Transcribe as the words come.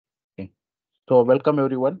So welcome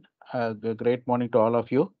everyone. Great morning to all of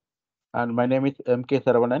you. And my name is MK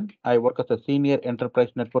Saravanan. I work as a senior enterprise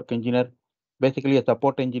network engineer, basically a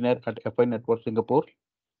support engineer at FI Network Singapore.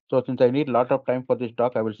 So since I need a lot of time for this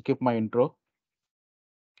talk, I will skip my intro.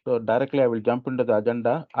 So directly I will jump into the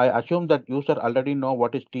agenda. I assume that user already know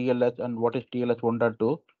what is TLS and what is TLS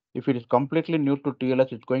 1.2. If it is completely new to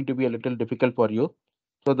TLS, it's going to be a little difficult for you.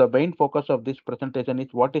 So the main focus of this presentation is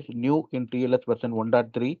what is new in TLS version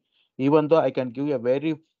 1.3. Even though I can give you a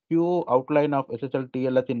very few outline of SSL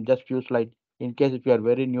TLS in just few slides, in case if you are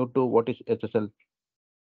very new to what is SSL.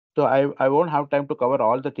 So I won't have time to cover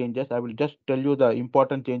all the changes. I will just tell you the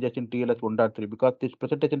important changes in TLS 1.3 because this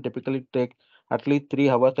presentation typically takes at least 3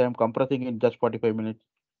 hours. I am compressing in just 45 minutes.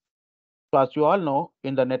 So as you all know,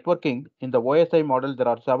 in the networking, in the OSI model, there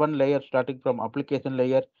are 7 layers starting from application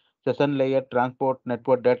layer, session layer, transport,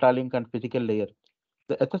 network data link, and physical layer.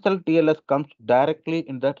 The SSL TLS comes directly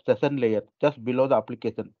in that session layer, just below the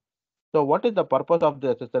application. So what is the purpose of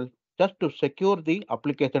the SSL? Just to secure the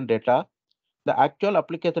application data. The actual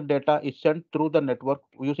application data is sent through the network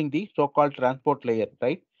using the so-called transport layer,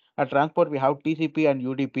 right? At transport, we have TCP and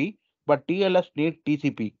UDP, but TLS needs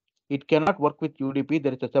TCP. It cannot work with UDP.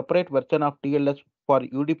 There is a separate version of TLS for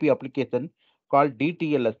UDP application called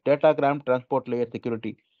DTLS, Datagram Transport Layer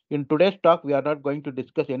Security. In today's talk, we are not going to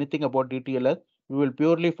discuss anything about DTLS. We will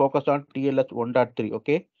purely focus on TLS 1.3,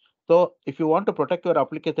 okay? So if you want to protect your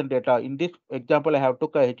application data, in this example, I have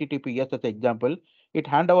took a HTTPS as an example. It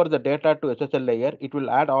hand over the data to SSL layer. It will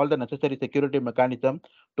add all the necessary security mechanism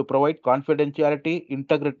to provide confidentiality,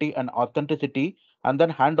 integrity, and authenticity, and then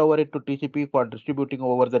hand over it to TCP for distributing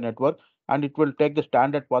over the network. And it will take the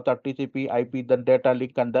standard path of TCP, IP, then data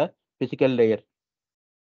link, and the physical layer.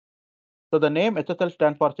 So the name SSL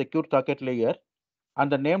stands for Secure Socket Layer, and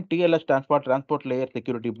the name TLS stands for Transport Layer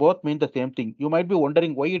Security. Both mean the same thing. You might be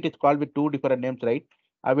wondering why it is called with two different names, right?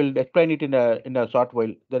 I will explain it in a short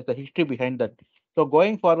while. There's a history behind that. So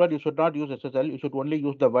going forward, you should not use SSL. You should only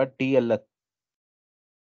use the word TLS.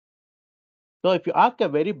 So if you ask a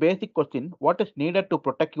very basic question, what is needed to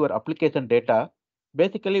protect your application data?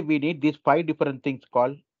 Basically, we need these 5 different things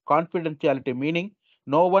called confidentiality, meaning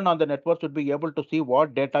no one on the network should be able to see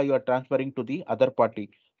what data you are transferring to the other party.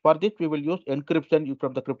 For this, we will use encryption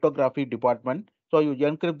from the cryptography department. So you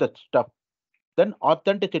encrypt the stuff. Then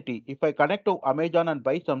authenticity. If I connect to Amazon and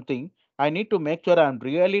buy something, I need to make sure I'm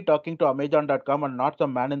really talking to Amazon.com and not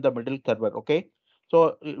some man in the middle server. Okay.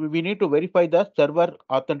 So we need to verify the server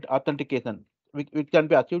authentication, which can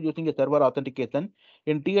be achieved using a server authentication.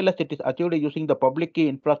 In TLS, it is achieved using the public key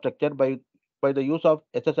infrastructure by the use of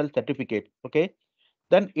SSL certificate. Okay.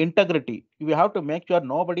 Then integrity. We have to make sure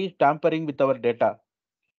nobody is tampering with our data.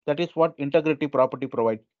 That is what integrity property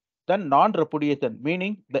provides. Then non-repudiation,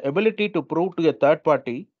 meaning the ability to prove to a third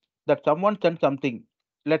party that someone sent something.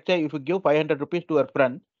 Let's say if you give 500 rupees to your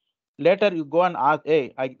friend, later you go and ask,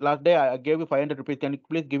 hey, last day I gave you 500 rupees, can you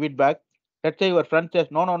please give it back? Let's say your friend says,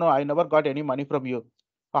 no, no, no, I never got any money from you.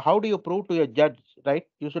 How do you prove to a judge, right?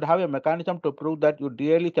 You should have a mechanism to prove that you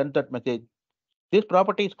really sent that message. This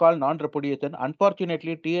property is called non-repudiation.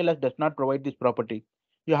 Unfortunately, TLS does not provide this property.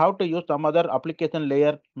 You have to use some other application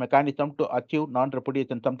layer mechanism to achieve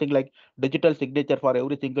non-repudiation, something like digital signature for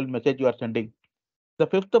every single message you are sending. The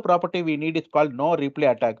fifth property we need is called no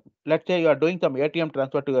replay attack. Let's say you are doing some ATM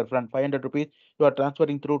transfer to your friend, 500 rupees, you are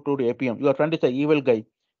transferring through to the APM. Your friend is an evil guy.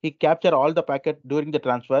 He capture all the packet during the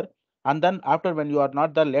transfer, and then after when you are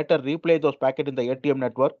not there, later replay those packet in the ATM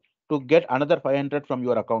network to get another 500 from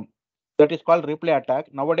your account. That is called replay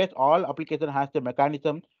attack. Nowadays, all application has the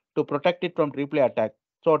mechanism to protect it from replay attack.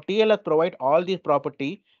 So TLS provide all these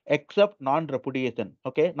property except non-repudiation.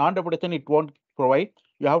 Okay, non-repudiation it won't provide.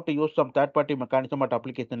 You have to use some third-party mechanism at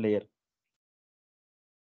application layer.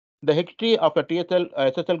 The history of a TSL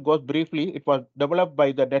SSL goes briefly. It was developed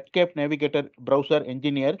by the Netscape Navigator browser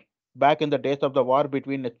engineer back in the days of the war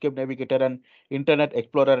between Netscape Navigator and Internet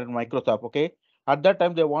Explorer and Microsoft. Okay, at that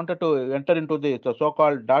time they wanted to enter into the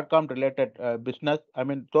so-called .com related business. I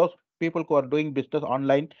mean, those people who are doing business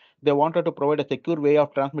online, they wanted to provide a secure way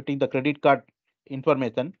of transmitting the credit card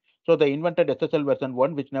information. So they invented SSL version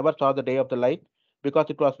 1, which never saw the day of the light because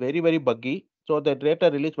it was very, very buggy. So they later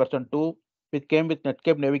released version 2, which came with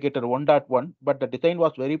Netscape Navigator 1.1, but the design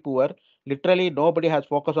was very poor. Literally, nobody has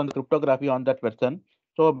focused on the cryptography on that version.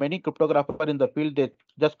 So many cryptographers in the field, they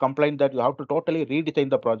just complained that you have to totally redesign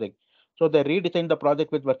the project. So they redesigned the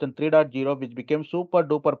project with version 3.0, which became super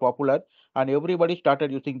duper popular, and everybody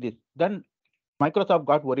started using this. Then Microsoft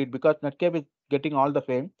got worried because Netscape is getting all the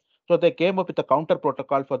fame. So they came up with a counter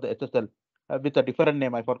protocol for the SSL with a different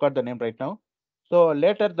name. I forgot the name right now. So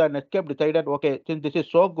later the Netscape decided, okay, since this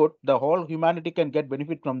is so good, the whole humanity can get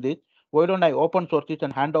benefit from this. Why don't I open source this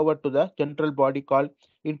and hand over to the central body called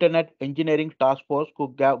Internet Engineering Task Force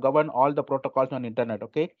who govern all the protocols on internet.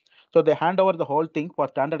 Okay, so they hand over the whole thing for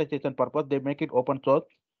standardization purpose. They make it open source.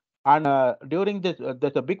 And during this,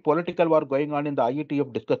 there's a big political war going on in the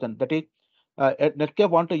IETF discussion. That is, Netscape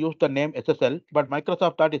want to use the name SSL, but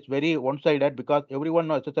Microsoft thought it's very one-sided because everyone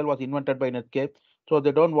knows SSL was invented by Netscape, so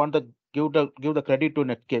they don't want to give the credit to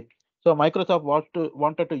Netscape. So Microsoft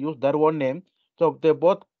wanted to use their own name. So they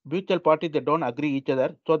both mutual parties they don't agree each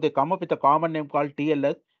other. So they come up with a common name called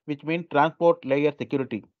TLS, which means Transport Layer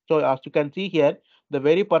Security. So as you can see here, the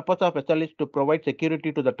very purpose of SSL is to provide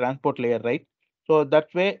security to the transport layer, right? So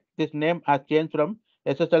that's why this name has changed from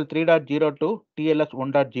SSL 3.0 to TLS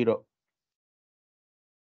 1.0.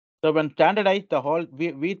 So when standardized, the whole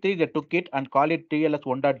V3 they took it and call it TLS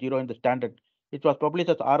 1.0 in the standard. It was published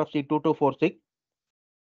as RFC 2246.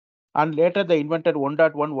 And later they invented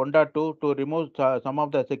 1.1, 1.2 to remove some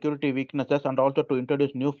of the security weaknesses and also to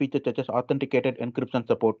introduce new features such as authenticated encryption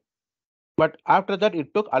support. But after that,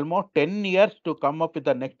 it took almost 10 years to come up with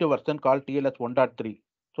the next version called TLS 1.3.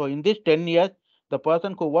 So in these 10 years, the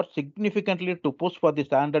person who worked significantly to push for the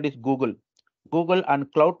standard is Google. Google and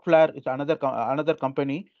Cloudflare is another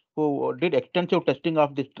company who did extensive testing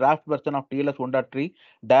of this draft version of TLS 1.3,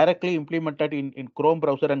 directly implemented in Chrome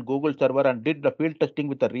browser and Google server and did the field testing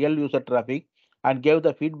with the real user traffic and gave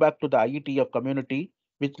the feedback to the IETF community,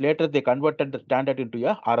 which later they converted the standard into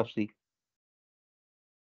a RFC.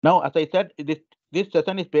 Now, as I said, this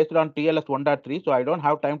session is based on TLS 1.3, so I don't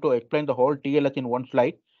have time to explain the whole TLS in one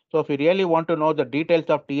slide. So if you really want to know the details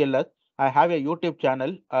of TLS, I have a YouTube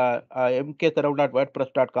channel,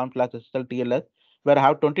 mkservan.wordpress.com/SSLTLS, where I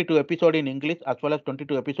have 22 episodes in English as well as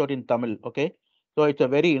 22 episodes in Tamil. Okay, so it's a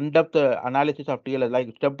very in-depth analysis of TLS.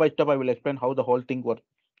 Like step by step, I will explain how the whole thing works.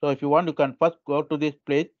 So if you want, you can first go to this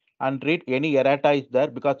place and read any errata is there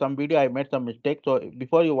because some video I made some mistakes. So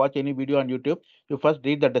before you watch any video on YouTube, you first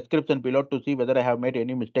read the description below to see whether I have made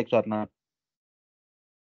any mistakes or not.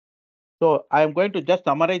 So I am going to just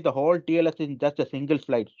summarize the whole TLS in just a single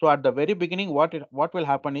slide. So at the very beginning, what will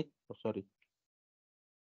happen is, sorry.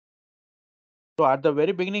 So at the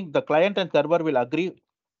very beginning, the client and server will agree,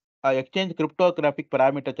 exchange cryptographic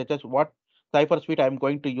parameters such as what cipher suite I am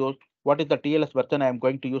going to use, what is the TLS version I am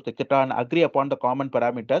going to use, etc., and agree upon the common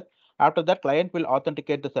parameters. After that, client will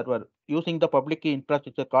authenticate the server using the public key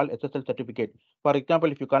infrastructure called SSL certificate. For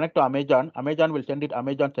example, if you connect to Amazon, Amazon will send it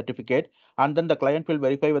Amazon certificate, and then the client will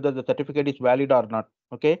verify whether the certificate is valid or not.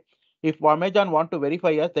 Okay. If Amazon want to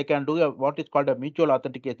verify us, they can do what is called a mutual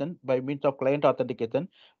authentication by means of client authentication.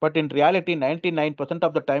 But in reality, 99%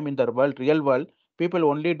 of the time in the real world, people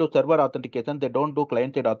only do server authentication. They don't do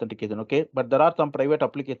client-side authentication. Okay, but there are some private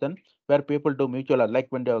applications where people do mutual, like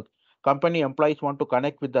when the company employees want to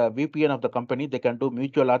connect with the VPN of the company, they can do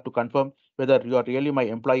mutual to confirm whether you are really my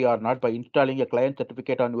employee or not by installing a client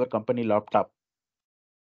certificate on your company laptop.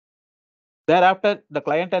 Thereafter, the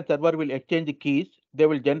client and server will exchange keys. They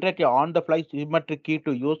will generate a on-the-fly symmetric key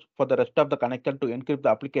to use for the rest of the connection to encrypt the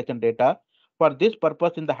application data. For this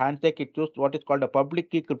purpose, in the handshake, it used what is called a public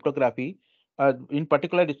key cryptography. In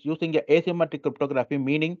particular, it's using a asymmetric cryptography,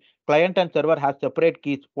 meaning client and server has separate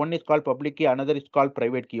keys. One is called public key, another is called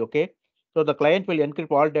private key. Okay, so the client will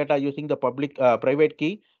encrypt all data using the private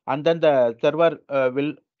key, and then the server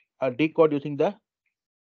will decode using the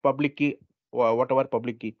public key, whatever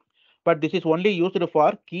public key. But this is only used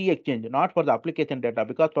for key exchange, not for the application data,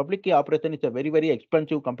 because public key operation is a very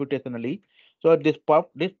expensive computationally. So this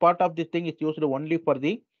part of this thing is used only for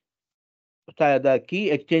the key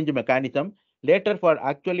exchange mechanism. Later, for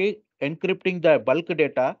actually encrypting the bulk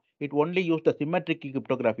data, it only use the symmetric key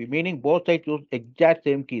cryptography, meaning both sides use exact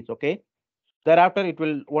same keys. Okay. Thereafter, it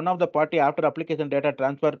will one of the party after application data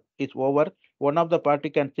transfer is over, one of the party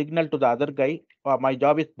can signal to the other guy, my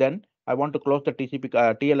job is done. I want to close the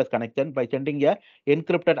TLS connection by sending a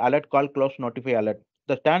encrypted alert called close notify alert.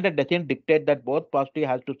 The standard doesn't dictate that both party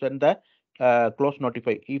has to send the close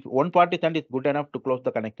notify. If one party send is good enough to close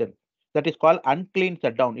the connection. That is called unclean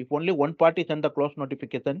shutdown. If only one party send the close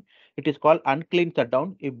notification, it is called unclean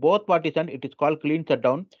shutdown. If both parties send, it is called clean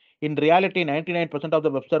shutdown. In reality, 99% of the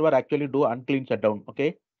web server actually do unclean shutdown.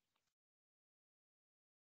 Okay.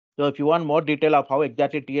 So if you want more detail of how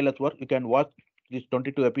exactly TLS works, you can watch these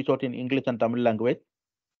 22 episodes in English and Tamil language.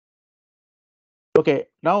 Okay.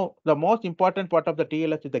 Now the most important part of the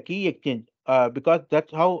TLS is the key exchange, because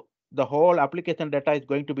that's how the whole application data is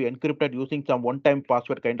going to be encrypted using some one-time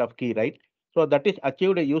password kind of key, right? So that is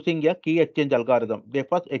achieved using a key exchange algorithm. They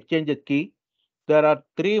first exchange a key. There are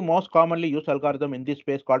three most commonly used algorithms in this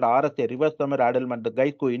space called RSA, reverse summer Adelman, the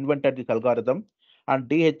guys who invented this algorithm, and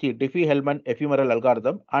DHE, Diffie-Hellman ephemeral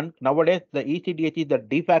algorithm, and nowadays the ECDH is the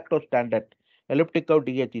de facto standard, elliptic curve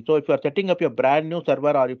DHE. So if you are setting up a brand new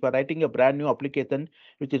server or if you are writing a brand new application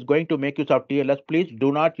which is going to make use of TLS, please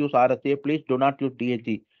do not use RSA, please do not use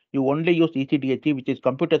DHE. You only use ECDHE, which is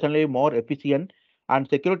computationally more efficient and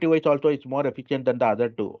security-wise also is more efficient than the other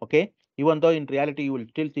two. Okay. Even though in reality you will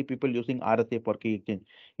still see people using RSA for key exchange.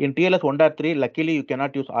 In TLS 1.3, luckily you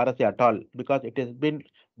cannot use RSA at all because it has been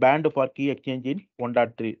banned for key exchange in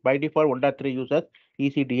 1.3. By default, 1.3 uses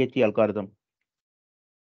ECDHE algorithm.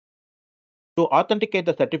 To authenticate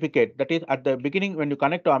the certificate, that is at the beginning when you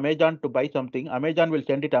connect to Amazon to buy something, Amazon will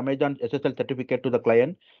send it Amazon SSL certificate to the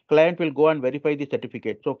client. Client will go and verify the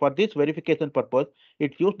certificate. So for this verification purpose,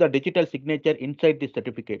 it used the digital signature inside the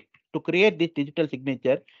certificate. To create this digital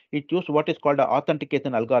signature, it used what is called an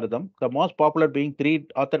authentication algorithm. The most popular being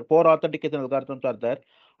four authentication algorithms are there.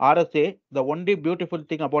 RSA, the only beautiful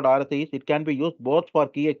thing about RSA is it can be used both for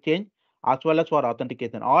key exchange as well as for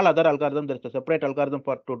authentication. All other algorithms, there is a separate algorithm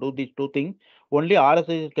for to do these two things. Only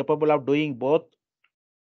RSA is capable of doing both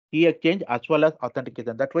key exchange as well as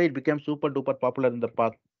authentication. That's why it became super duper popular in the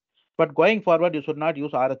past. But going forward, you should not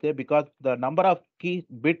use RSA because the number of key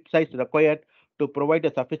bit size required to provide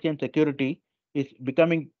a sufficient security is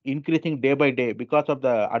becoming increasing day by day because of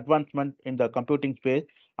the advancement in the computing space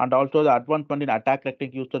and also the advancement in attack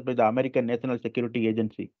technique used by the American National Security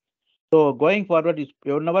Agency. So going forward, is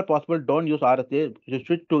whenever possible, don't use RSA. You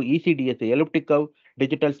switch to ECDSA, elliptic curve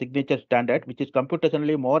digital signature standard, which is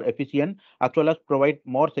computationally more efficient as well as provide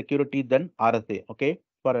more security than RSA. Okay,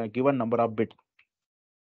 for a given number of bits.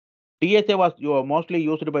 DSA was mostly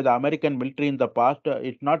used by the American military in the past.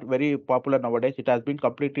 It's not very popular nowadays. It has been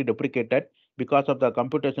completely deprecated because of the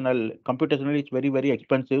computationally it's very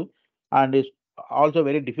expensive and is also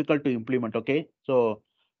very difficult to implement. Okay, so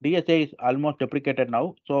DSA is almost deprecated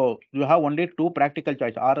now. So you have only two practical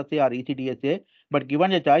choice, RSA or ECDSA. But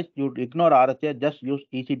given a choice, you ignore RSA, just use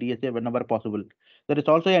ECDSA whenever possible. There is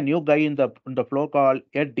also a new guy in the flow called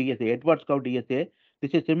EDSA, Edwards curve DSA.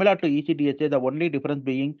 This is similar to ECDSA. The only difference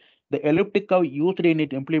being the elliptic curve used in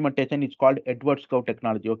its implementation is called Edwards curve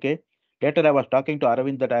technology. Okay. Later, I was talking to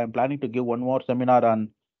Aravind that I am planning to give one more seminar on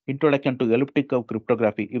introduction to elliptic curve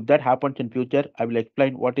cryptography. If that happens in future, I will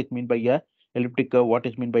explain what is meant by a elliptic curve, what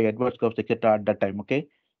is meant by Edwards curves, etc. at that time. Okay.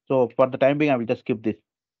 So for the time being, I will just skip this.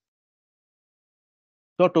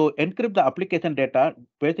 So to encrypt the application data,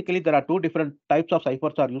 basically there are two different types of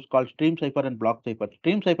ciphers are used called stream cipher and block cipher.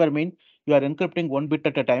 Stream cipher means you are encrypting one bit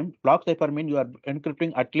at a time. Block cipher means you are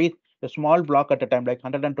encrypting at least a small block at a time, like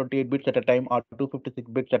 128 bits at a time or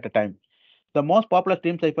 256 bits at a time. The most popular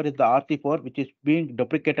stream cipher is the RC4, which is being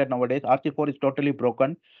deprecated nowadays. RC4 is totally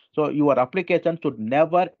broken. So your application should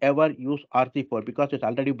never ever use RC4 because it's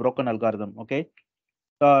already broken algorithm. Okay.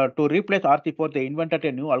 To replace RC4, they invented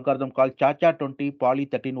a new algorithm called CHA20 Poly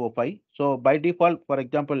 1305. So by default, for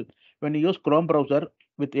example, when you use Chrome browser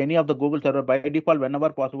with any of the Google server, by default,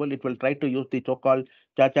 whenever possible, it will try to use the so-called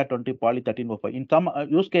CHA20 Poly 1305. In some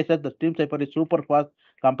use cases, the stream cipher is super fast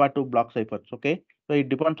compared to block ciphers. Okay, so it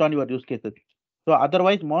depends on your use cases. So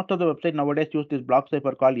otherwise, most of the website nowadays use this block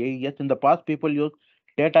cipher called AES. In the past, people use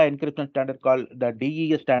data encryption standard called the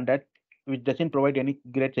DES standard, which doesn't provide any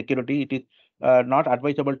great security. It is not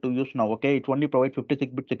advisable to use now. Okay, it only provides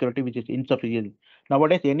 56-bit security, which is insufficient.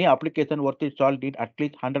 Nowadays, any application worth its salt need at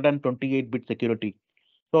least 128-bit security.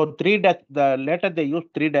 So 3 dash, the later they use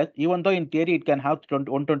 3 dash, even though in theory it can have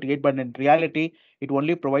 128, but in reality, it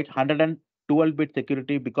only provides 112-bit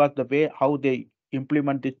security because the way how they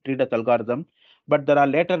implement this 3 dash algorithm. But there are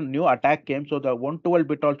later new attack came, so the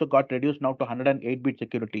 112-bit also got reduced now to 108-bit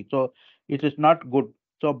security. So it is not good.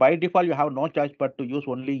 So by default, you have no choice but to use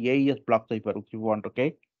only AES block cipher if you want.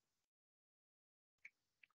 Okay.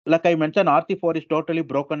 Like I mentioned, RC4 is totally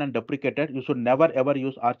broken and deprecated. You should never ever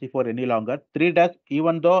use RC4 any longer. 3 dash,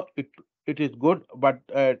 even though it is good, but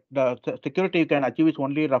the security you can achieve is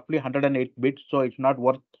only roughly 108 bits, so it's not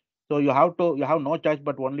worth. So you have no choice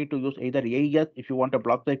but only to use either AES if you want a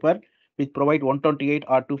block cipher, which provide 128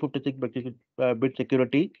 or 256 bit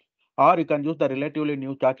security, or you can use the relatively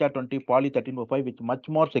new CHA20 Poly 1305, which is much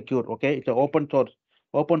more secure. Okay, it's an open source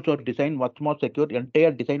design, much more secure.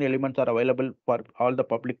 Entire design elements are available for all the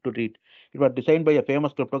public to read. It was designed by a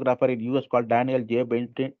famous cryptographer in US called Daniel J.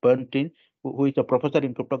 Bernstein, who is a professor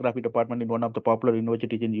in cryptography department in one of the popular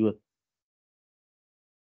universities in US.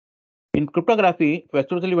 In cryptography,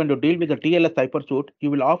 especially when you deal with the TLS cipher suit, you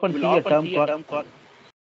will often see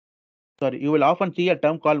a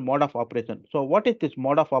term called mode of operation. So what is this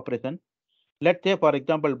mode of operation? Let's say, for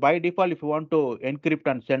example, by default, if you want to encrypt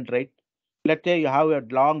and send, right? Let's say you have a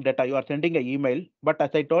long data, you are sending an email, but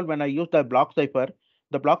as I told, when I use the block cipher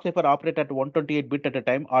operates at 128 bit at a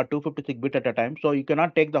time or 256 bit at a time. So you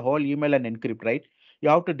cannot take the whole email and encrypt, right? You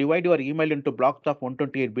have to divide your email into blocks of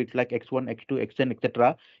 128 bits like x1, x2, xn,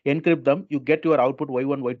 etc. Encrypt them, you get your output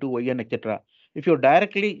y1, y2, yn, etc. If you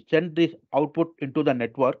directly send this output into the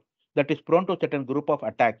network, that is prone to certain group of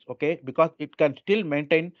attacks, okay? Because it can still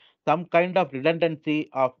maintain some kind of redundancy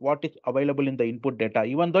of what is available in the input data.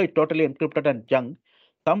 Even though it's totally encrypted and junk,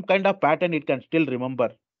 some kind of pattern it can still remember.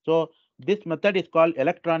 So this method is called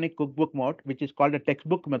electronic cookbook mode, which is called a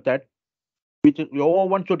textbook method, which no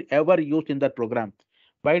one should ever use in that program.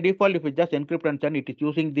 By default, if you just encrypt and send, it is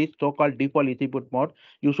using this so-called default easy boot mode.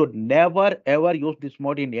 You should never ever use this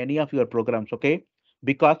mode in any of your programs, okay?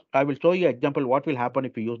 Because I will show you example what will happen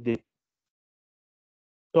if you use this.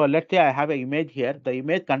 So let's say I have an image here. The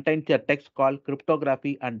image contains a text called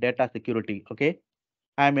cryptography and data security. Okay.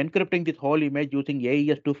 I am encrypting this whole image using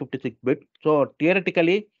AES 256 bit. So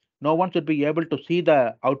theoretically, no one should be able to see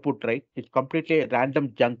the output, right? It's completely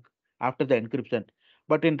random junk after the encryption.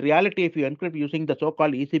 But in reality, if you encrypt using the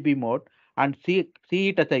so-called ECB mode and see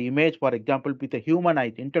it as an image, for example, with a human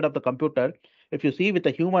eyes instead of the computer, if you see with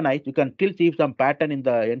the human eyes, you can still see some pattern in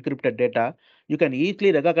the encrypted data. You can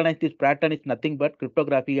easily recognize this pattern is nothing but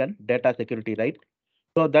cryptography and data security, right?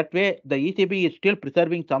 So that way, the ECB is still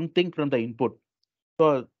preserving something from the input.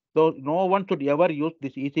 So no one should ever use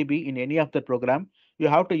this ECB in any of the program. You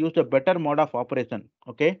have to use a better mode of operation,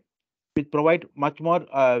 okay, which provide much more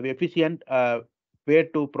efficient way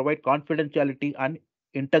to provide confidentiality and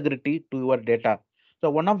integrity to your data. So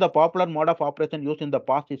one of the popular mode of operation used in the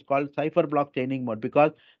past is called cipher block chaining mode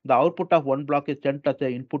because the output of one block is sent as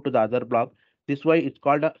an input to the other block. This way it's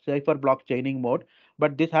called a cipher block chaining mode,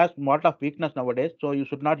 but this has lot of weakness nowadays, so you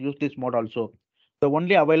should not use this mode also. The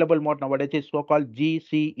only available mode nowadays is so-called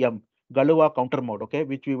GCM, Galuva counter mode, okay,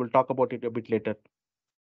 which we will talk about it a bit later.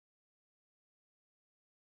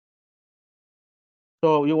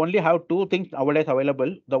 So you only have two things nowadays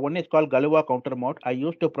available. The one is called Galuva counter mode. I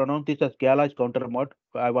used to pronounce this as Galois counter mode.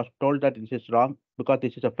 I was told that this is wrong because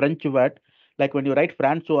this is a French word. Like when you write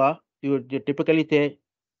Francois, you typically say,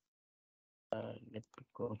 let me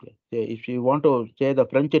go here. Say, if you want to say the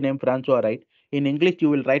French name Francois, right? In English, you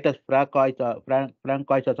will write as Francois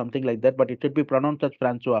or something like that, but it should be pronounced as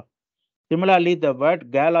Francois. Similarly, the word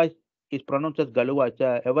Galois is pronounced as Galuva. It's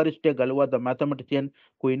Evariste Galuva, the mathematician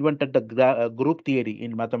who invented the group theory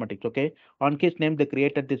in mathematics. Okay, on his name, they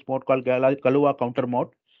created this mode called Galuva counter mode.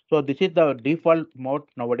 So this is the default mode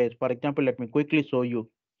nowadays. For example, let me quickly show you.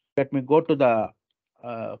 Let me go to the,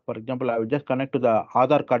 for example, I will just connect to the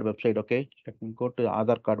Aadhaar card website. Okay, let me go to the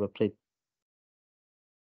Aadhaar card website,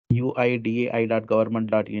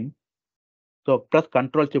 uidai.government.in. So press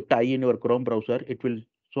Control Shift I in your Chrome browser. It will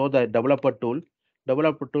show the developer tool.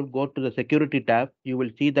 Developer tool, go to the security tab. You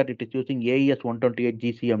will see that it is using AES 128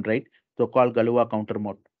 GCM, right? So called Galuva counter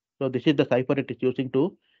mode. So this is the cipher it is using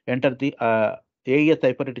to enter the AES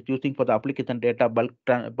cipher it is using for the application data bulk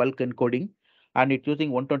encoding, and it's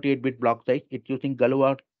using 128-bit block size. It's using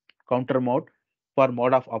Galuva counter mode for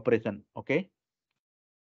mode of operation. Okay.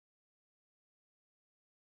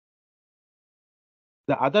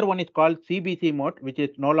 The other one is called CBC mode, which is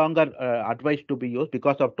no longer advised to be used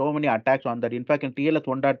because of so many attacks on that. In fact, in TLS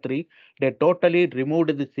 1.3, they totally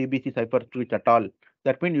removed the CBC cipher switch at all.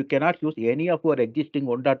 That means you cannot use any of your existing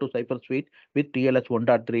 1.2 cipher switch with TLS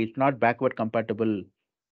 1.3. It's not backward compatible.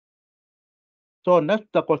 So next,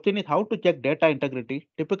 the question is how to check data integrity.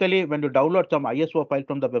 Typically, when you download some ISO file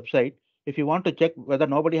from the website, if you want to check whether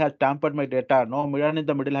nobody has tampered my data, no man in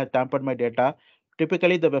the middle has tampered my data,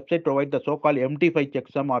 typically the website provides the so-called MD5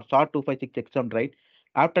 checksum or SAR256 checksum, right?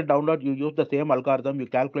 After download, you use the same algorithm, you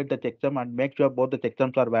calculate the checksum and make sure both the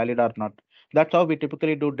checksums are valid or not. That's how we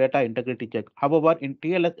typically do data integrity check. However, in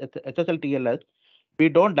TLS, SSL TLS, we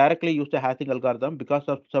don't directly use the hashing algorithm because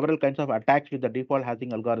of several kinds of attacks with the default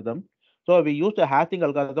hashing algorithm. So we use the hashing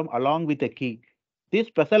algorithm along with a key. This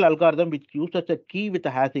special algorithm which uses a key with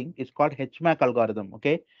the hashing is called HMAC algorithm.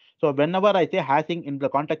 Okay. So whenever I say hashing in the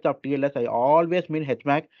context of TLS, I always mean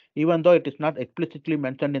HMAC, even though it is not explicitly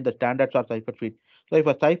mentioned in the standards or cipher suite. So if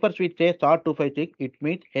a cipher suite says SAR256, it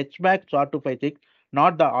means HMAC SAR256,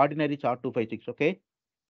 not the ordinary SAR256. Okay.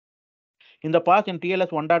 In the past, in TLS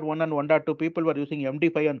 1.1 and 1.2, people were using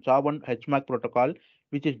MD5 and SA1 HMAC protocol,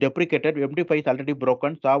 which is deprecated. MD5 is already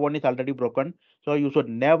broken, SA1 is already broken. So you should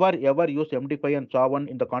never ever use MD5 and SA1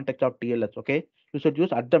 in the context of TLS. Okay, you should use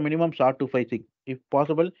at the minimum SAR256. If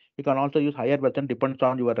possible, you can also use higher version, depends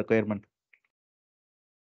on your requirement.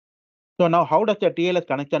 So now how does the TLS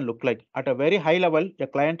connection look like? At a very high level, a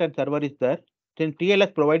client and server is there. Since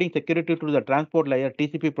TLS providing security to the transport layer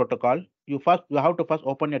TCP protocol, you have to first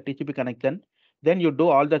open your TCP connection. Then you do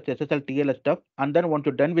all the SSL TLS stuff. And then once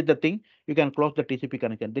you're done with the thing, you can close the TCP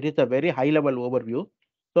connection. This is a very high level overview.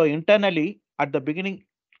 So internally, at the beginning,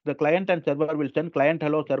 the client and server will send client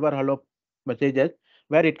hello, server hello messages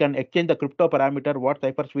where it can exchange the crypto parameter, what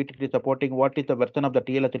cipher suite it is supporting, what is the version of the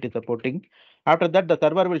TLS it is supporting. After that, the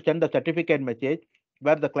server will send the certificate message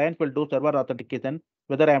where the client will do server authentication,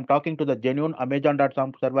 whether I am talking to the genuine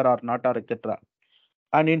Amazon.com server or not, or etc.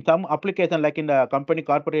 And in some application, like in the company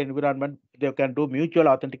corporate environment, they can do mutual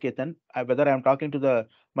authentication, whether I am talking to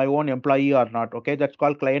my own employee or not. Okay, that's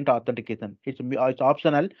called client authentication. It's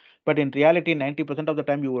optional, but in reality, 90% of the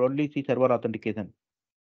time you will only see server authentication.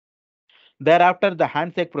 Thereafter, the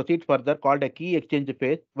handshake proceeds further, called a key exchange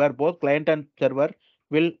phase, where both client and server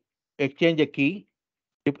will exchange a key.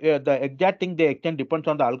 The exact thing they exchange depends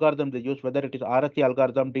on the algorithm they use, whether it is RSC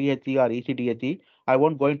algorithm, DHC or ECDHC. I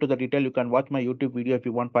won't go into the detail. You can watch my YouTube video if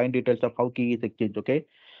you want find details of how key is exchanged. Okay.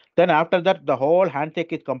 Then after that, the whole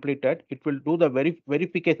handshake is completed. It will do the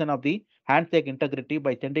verification of the handshake integrity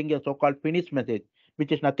by sending a so-called finish message,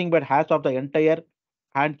 which is nothing but hash of the entire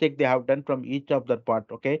handshake they have done from each of the part.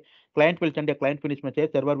 Okay. Client will send a client finish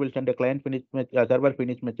message. Server will send a server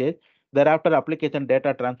finish message. Thereafter, application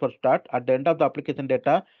data transfer start. At the end of the application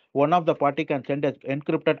data, one of the party can send an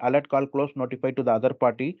encrypted alert call close notify to the other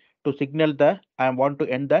party to signal the I want to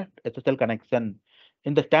end the SSL connection.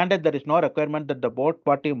 In the standard, there is no requirement that the both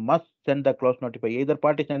party must send the close notify. Either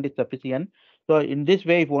party send is sufficient. So in this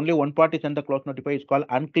way, if only one party send the close notify, it's called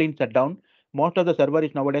unclean shutdown. Most of the server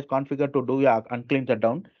is nowadays configured to do a unclean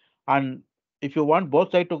shutdown. And if you want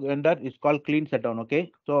both sides to enter, it's called clean shutdown.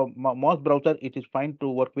 Okay. So most browser, it is fine to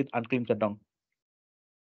work with unclean shutdown.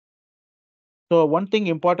 So one thing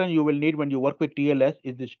important you will need when you work with TLS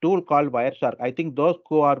is this tool called Wireshark. I think those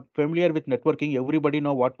who are familiar with networking, everybody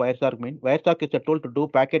know what Wireshark means. Wireshark is a tool to do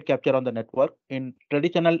packet capture on the network. In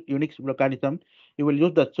traditional Unix mechanism, you will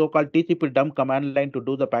use the so-called TCP dump command line to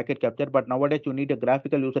do the packet capture. But nowadays you need a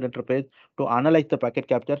graphical user interface to analyze the packet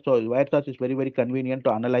capture. So Wireshark is very, very convenient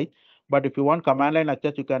to analyze. But if you want command line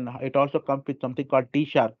access, you can. It also comes with something called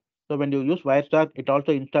T-Shark. So when you use Wireshark, it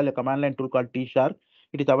also install a command line tool called T-Shark.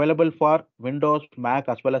 It is available for Windows, Mac,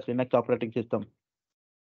 as well as Linux operating system.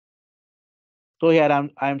 So here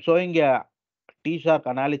I'm showing a T-Shark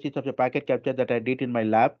analysis of the packet capture that I did in my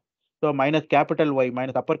lab. So minus capital Y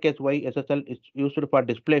minus uppercase Y SSL is used for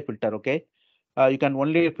display filter. Okay. You can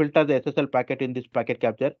only filter the SSL packet in this packet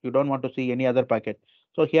capture. You don't want to see any other packet.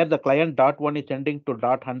 So here the client dot one is sending to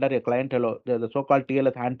dot under a client hello, the so-called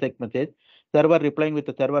TLS handshake message. Server replying with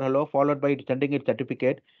the server hello, followed by it sending its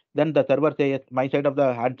certificate. Then the server says yes, my side of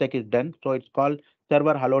the handshake is done. So it's called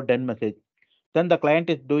server hello done message. Then the client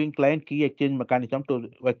is doing client key exchange mechanism to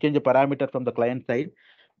exchange a parameter from the client side.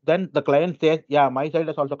 Then the client says, yeah, my side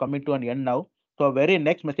is also coming to an end now. So very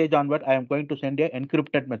next message onward, I am going to send a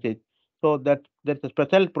encrypted message. So that there's a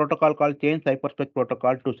special protocol called chain cipherspec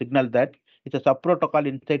protocol to signal that it's a sub protocol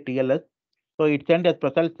inside TLS. So it sends a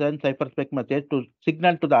special chain cipherspec message to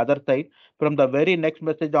signal to the other side. From the very next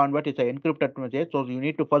message onward, it's an encrypted message. So you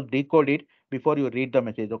need to first decode it before you read the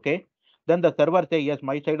message. Okay. Then the server say, yes,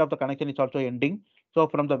 my side of the connection is also ending. So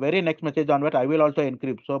from the very next message onward, I will also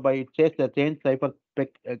encrypt. So by it says the change cipher spec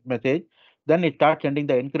message, then it starts sending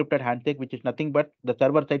the encrypted handshake, which is nothing but the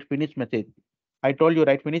server side finish message. I told you,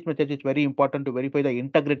 right? Finish message is very important to verify the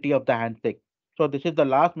integrity of the handshake. So this is the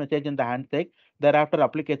last message in the handshake. Thereafter,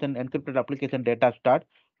 application encrypted application data start.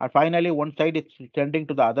 And finally, one side is sending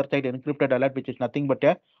to the other side encrypted alert, which is nothing but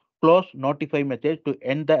a close notify message to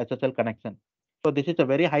end the SSL connection. So this is a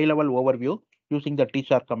very high level overview using the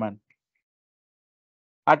tshark command.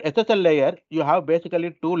 At SSL layer, you have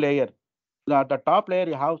basically two layers. The top layer,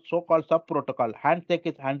 you have so-called sub-protocol. Handshake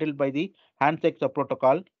is handled by the handshake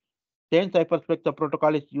sub-protocol. Chain cipherspec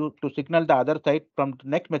sub-protocol is used to signal the other side. From the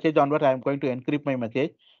next message onward, I am going to encrypt my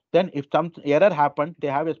message. Then if some error happens, they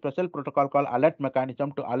have a special protocol called alert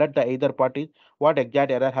mechanism to alert the either parties what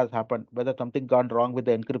exact error has happened, whether something gone wrong with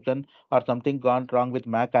the encryption or something gone wrong with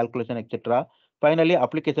MAC calculation, etc. Finally,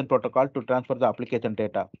 application protocol to transfer the application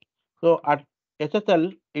data. So at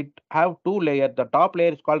SSL, it have two layers. The top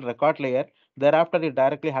layer is called record layer. Thereafter, it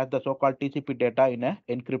directly has the so-called TCP data in a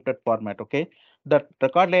encrypted format. Okay, the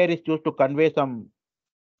record layer is used to convey some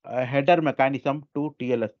header mechanism to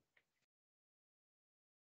TLS.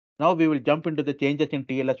 Now we will jump into the changes in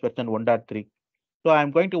TLS version 1.3. So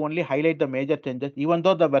I'm going to only highlight the major changes. Even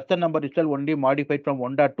though the version number is still only modified from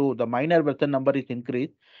 1.2, the minor version number is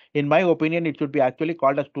increased. In my opinion, it should be actually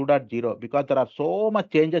called as 2.0 because there are so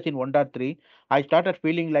much changes in 1.3. I started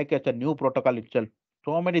feeling like it's a new protocol itself.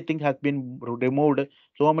 So many things has been removed.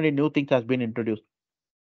 So many new things has been introduced.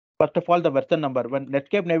 First of all, the version number. When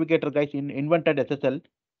Netscape Navigator guys invented SSL,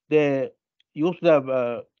 they used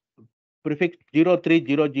the prefix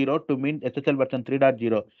 0300 to mean SSL version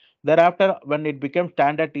 3.0. Thereafter, when it became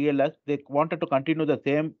standard TLS, they wanted to continue the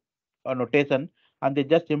same notation and they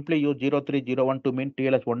just simply use 0301 to mean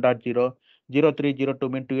TLS 1.0, 030 to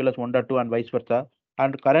mean TLS 1.2 and vice versa.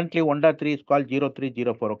 And currently 1.3 is called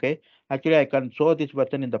 0304. Okay. Actually, I can show this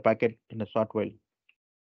version in the packet in a short while.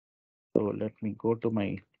 So let me go to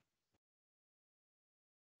my.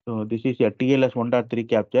 So this is a TLS 1.3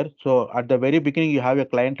 capture. So at the very beginning, you have a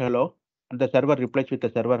client hello and the server replies with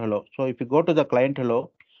the server hello. So if you go to the client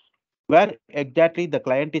hello, where exactly the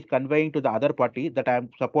client is conveying to the other party that I am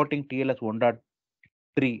supporting TLS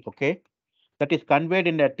 1.3, okay? That is conveyed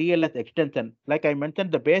in a TLS extension. Like I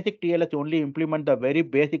mentioned, the basic TLS only implement the very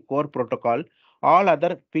basic core protocol. All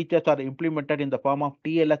other features are implemented in the form of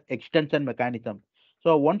TLS extension mechanism.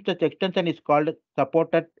 So one such extension is called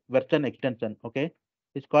supported version extension, okay?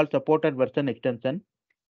 It's called supported version extension.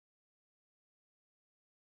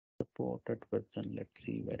 Supported version, let's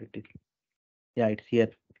see where it is. Yeah, it's here.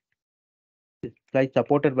 Guys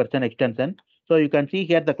supported version extension. So you can see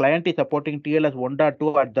here the client is supporting TLS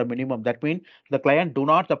 1.2 at the minimum. That means the client do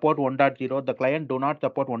not support 1.0, the client do not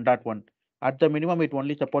support 1.1. At the minimum, it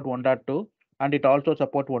only support 1.2 and it also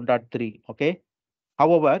support 1.3. Okay.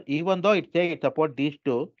 However, even though it say it support these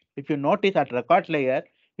two, if you notice at record layer,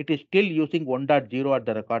 it is still using 1.0 at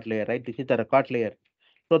the record layer, right? This is the record layer.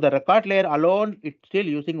 So the record layer alone, it's still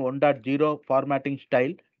using 1.0 formatting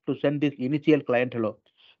style to send this initial client hello.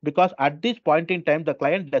 Because at this point in time, the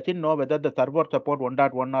client doesn't know whether the server support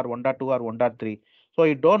 1.1 or 1.2 or 1.3. So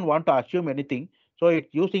you don't want to assume anything. So it's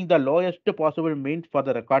using the lowest possible means for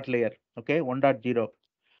the record layer, okay, 1.0.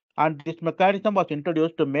 And this mechanism was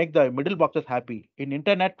introduced to make the middle boxes happy. In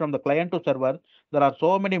internet, from the client to server, there are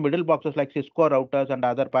so many middle boxes like Cisco routers and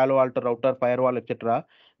other Palo Alto router, firewall, etc.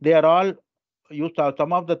 They are all used.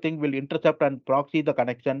 Some of the thing will intercept and proxy the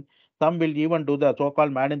connection. Some will even do the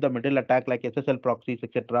so-called man in the middle attack like SSL proxies,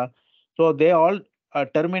 etc. So they all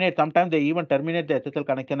terminate. Sometimes they even terminate the SSL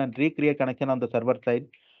connection and recreate connection on the server side.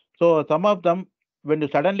 So some of them, when you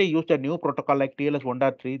suddenly use a new protocol like TLS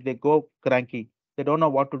 1.3, they go cranky. They don't know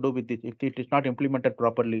what to do with this if it is not implemented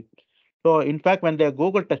properly. So in fact, when the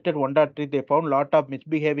Google tested 1.3, they found a lot of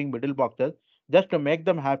misbehaving middle boxes. Just to make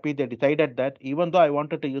them happy, they decided that even though I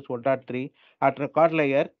wanted to use 1.3 at record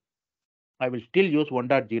layer, I will still use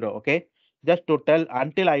 1.0. Okay, just to tell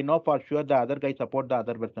until I know for sure the other guy support the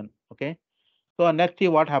other version. Okay. So let's see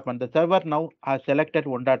what happened. The server now has selected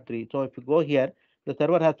 1.3. So if you go here, the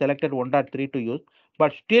server has selected 1.3 to use,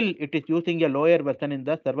 but still it is using a lower version in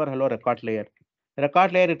the server hello record layer.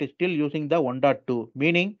 Record layer, it is still using the 1.2,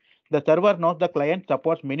 meaning the server knows the client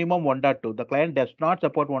supports minimum 1.2. The client does not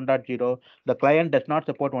support 1.0. The client does not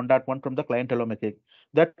support 1.1 from the client hello message.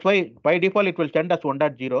 That's why by default it will send us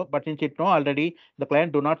 1.0, but since it know already the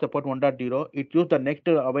client do not support 1.0, it use the next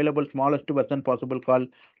available smallest version possible called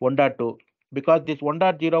 1.2. Because this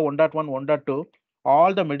 1.0, 1.1, 1.2,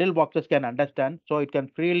 all the middle boxes can understand, so it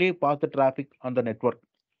can freely pass the traffic on the network.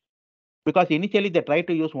 Because initially they try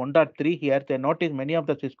to use 1.3 here, they notice many of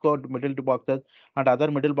the Cisco middle boxes and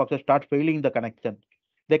other middle boxes start failing the connection.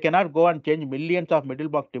 They cannot go and change millions of middle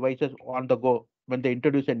box devices on the go when they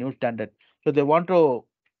introduce a new standard. So they want to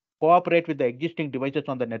cooperate with the existing devices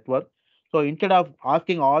on the network. So instead of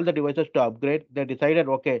asking all the devices to upgrade, they decided,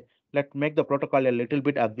 okay, let's make the protocol a little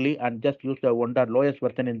bit ugly and just use the 1. Lowest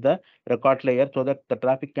version in the record layer so that the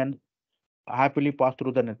traffic can happily pass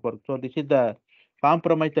through the network. So this is the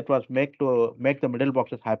compromise that was made to make the middle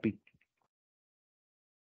boxes happy.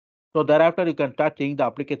 So thereafter, you can start seeing the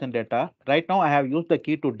application data. Right now, I have used the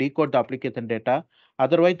key to decode the application data.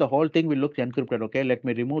 Otherwise, the whole thing will look encrypted. Okay, let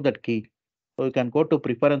me remove that key. So you can go to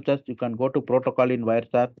preferences. You can go to protocol in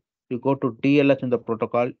Wireshark. You go to TLS in the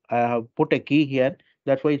protocol. I have put a key here.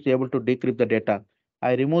 That's why it's able to decrypt the data.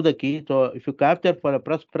 I remove the key. So if you capture for a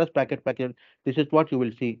press packet, this is what you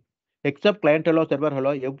will see. Except client hello, server hello,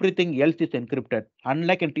 everything else is encrypted.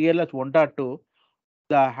 Unlike in TLS 1.2,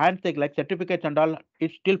 the handshake like certificates and all is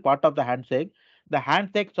still part of the handshake. The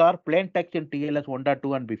handshakes are plain text in TLS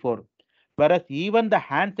 1.2 and before. Whereas even the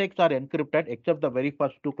handshakes are encrypted except the very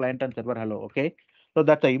first two client and server hello. Okay. So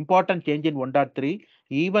that's an important change in 1.3.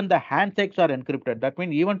 Even the handshakes are encrypted. That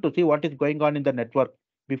means even to see what is going on in the network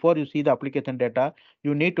before you see the application data,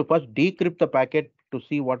 you need to first decrypt the packet to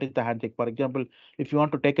see what is the handshake. For example, if you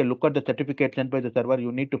want to take a look at the certificate sent by the server,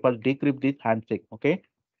 you need to first decrypt this handshake. Okay.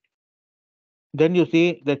 Then you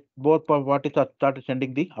see that both parties are started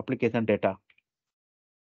sending the application data.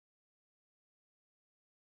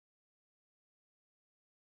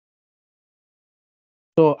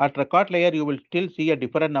 So at record layer, you will still see a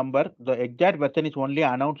different number. The exact version is only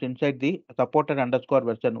announced inside the supported underscore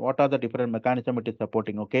version. What are the different mechanism it is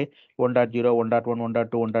supporting? Okay, 1.0, 1.1, 1.2,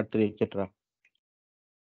 1.3, etc.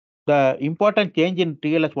 The important change in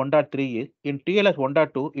TLS 1.3 is in TLS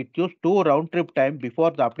 1.2, it used 2 round trip time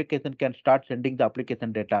before the application can start sending the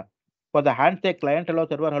application data. For the handshake client hello,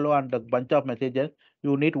 server hello, and a bunch of messages,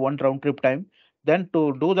 you need 1 round trip time. Then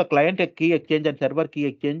to do the client key exchange and server key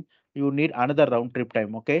exchange, you need another round trip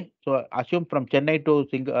time. Okay. So assume from Chennai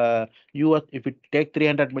to US, if it takes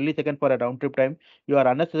 300 milliseconds for a round trip time, you are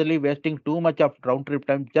unnecessarily wasting too much of round trip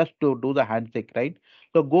time just to do the handshake, right?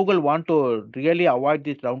 So Google want to really avoid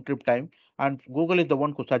this round trip time, and Google is the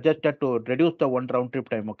one who suggested to reduce the 1 round trip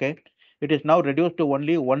time. Okay, it is now reduced to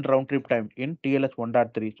only 1 round trip time in TLS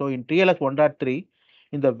 1.3. So in TLS 1.3,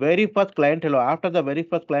 in the very first client hello, after the very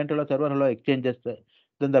first client hello server hello exchanges,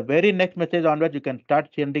 then the very next message onwards you can start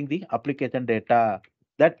sending the application data.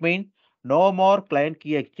 That means no more client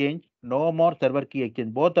key exchange, no more server key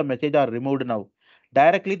exchange. Both the message are removed now.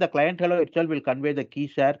 Directly the client hello itself will convey the key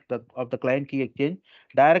share of the client key exchange.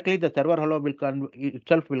 Directly the server hello will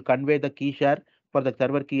itself will convey the key share for the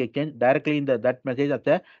server key exchange directly in that message as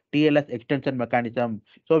a TLS extension mechanism.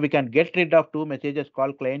 So we can get rid of 2 messages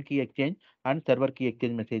called client key exchange and server key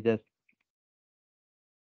exchange messages.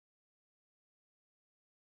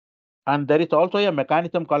 And there is also a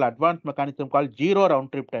mechanism called advanced mechanism called 0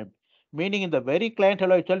 round trip time, meaning in the very client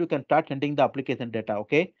hello itself you can start sending the application data.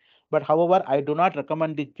 Okay, but however I do not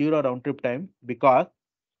recommend this 0 round trip time because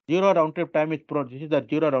 0 round trip time is this is the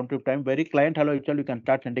 0 round trip time. Very client hello itself you can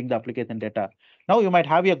start sending the application data. Now you might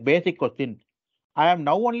have a basic question. I am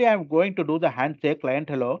going to do the handshake client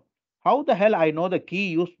hello. How the hell I know the key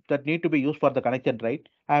use that need to be used for the connection, right?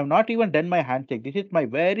 I have not even done my handshake. This is my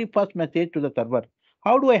very first message to the server.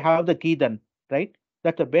 How do I have the key then, right?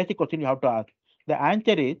 That's a basic question you have to ask. The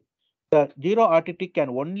answer is the 0 RTT can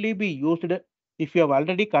only be used if you have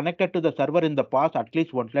already connected to the server in the past at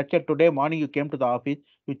least once. Let's say today morning you came to the office,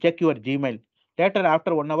 you check your Gmail. Later,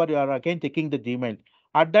 after 1 hour, you are again checking the Gmail.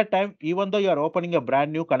 At that time, even though you are opening a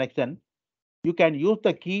brand new connection, you can use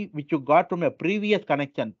the key which you got from a previous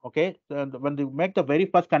connection. Okay, so when you make the very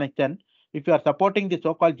first connection, if you are supporting the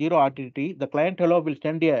so-called 0 RTT, the client hello will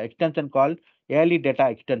send a extension called early data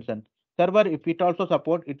extension. Server, if it also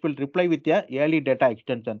support, it will reply with a early data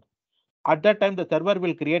extension. At that time, the server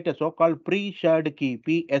will create a so-called pre-shared key,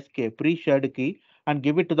 PSK, pre-shared key, and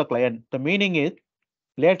give it to the client. The meaning is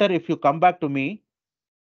later, if you come back to me,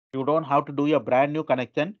 you don't have to do a brand new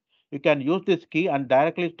connection. You can use this key and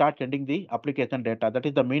directly start sending the application data. That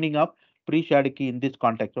is the meaning of pre-shared key in this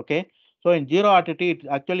context. Okay. So in 0 RTT, it's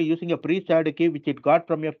actually using a pre-shared key which it got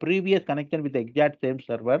from a previous connection with the exact same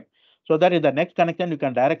server. So that in the next connection, you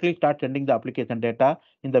can directly start sending the application data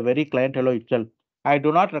in the very client hello itself. I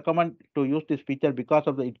do not recommend to use this feature because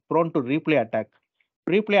of it's prone to replay attack.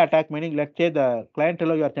 Replay attack meaning, let's say the client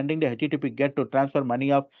hello, you are sending the HTTP GET to transfer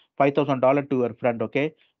money of $5,000 to your friend.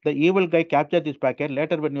 Okay, the evil guy captures this packet.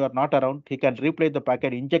 Later, when you are not around, he can replay the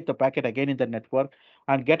packet, inject the packet again in the network,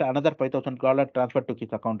 and get another $5,000 transferred to his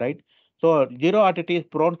account, right? So, 0 RTT is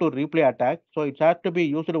prone to replay attack. So, it has to be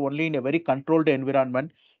used only in a very controlled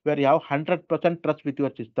environment where you have 100% trust with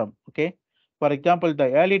your system. Okay. For example,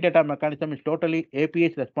 the early data mechanism is totally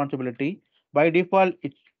API's responsibility. By default,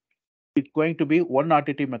 it's going to be one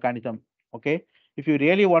RTT mechanism. Okay. If you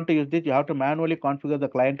really want to use this, you have to manually configure the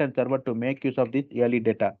client and server to make use of this early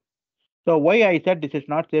data. So why I said this is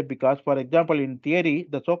not safe because, for example, in theory,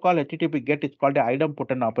 the so-called HTTP GET is called a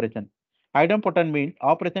idempotent operation. Idempotent means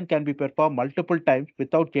operation can be performed multiple times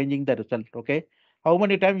without changing the result. Okay. How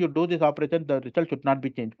many times you do this operation, the result should not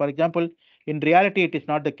be changed. For example, in reality, it is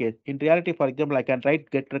not the case. In reality, for example, I can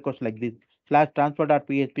write GET request like this: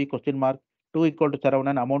 /transfer.php question mark 2 equal to 7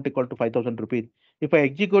 and amount equal to 5,000 rupees. If I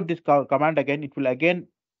execute this command again, it will again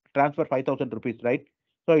transfer 5,000 rupees, right?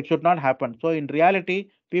 So it should not happen. So in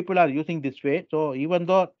reality, people are using this way. So even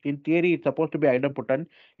though in theory it's supposed to be idempotent,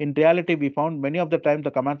 in reality we found many of the time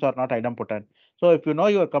the commands are not idempotent. So if you know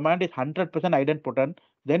your command is 100% idempotent,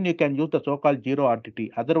 then you can use the so-called 0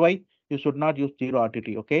 RTT. Otherwise, you should not use 0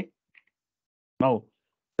 RTT. Okay. Now,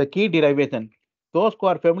 the key derivation. Those who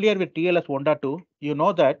are familiar with TLS 1.2, you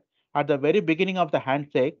know that at the very beginning of the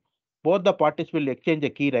handshake, both the parties will exchange a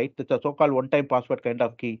key, right? It's a so-called one-time password kind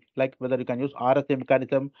of key, like whether you can use RSA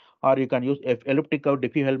mechanism or you can use elliptic curve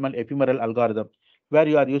diffie-Hellman ephemeral algorithm, where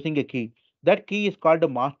you are using a key. That key is called a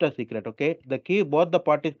master secret. Okay, the key both the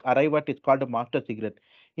parties arrive at is called a master secret.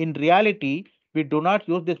 In reality, we do not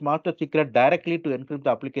use this master secret directly to encrypt the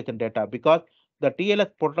application data because the TLS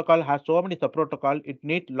protocol has so many sub-protocol. It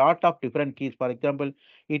needs lot of different keys. For example,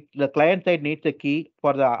 the client side needs a key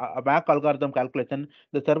for the MAC algorithm calculation.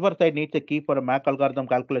 The server side needs a key for a MAC algorithm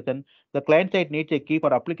calculation. The client side needs a key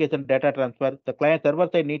for application data transfer. The client server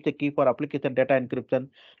side needs a key for application data encryption.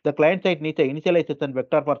 The client side needs a initialization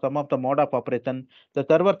vector for some of the mode of operation. The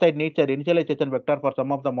server side needs an initialization vector for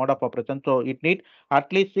some of the mode of operation. So it needs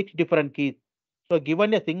at least 6 different keys. So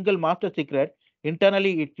given a single master secret,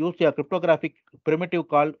 internally it uses a cryptographic primitive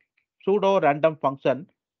called pseudo random function,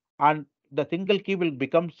 and the single key will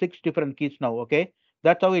become 6 different keys now. Okay,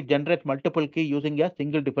 that's how it generates multiple key using a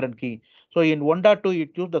single different key. So in 1.2 it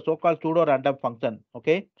uses the so-called pseudo random function.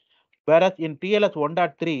 Okay, whereas in TLS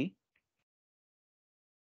 1.3,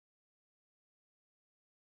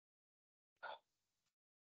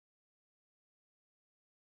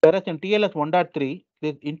 whereas in TLS 1.3,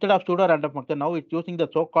 instead of pseudo random function, now it's using the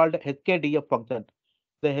so-called HKDF function,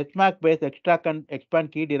 the HMAC based extract and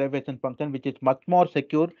expand key derivation function, which is much more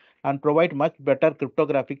secure and provide much better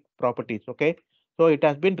cryptographic properties. Okay, so it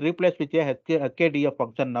has been replaced with a HKDF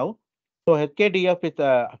function now. So HKDF is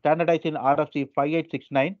standardized in RFC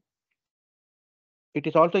 5869. It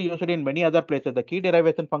is also used in many other places. The key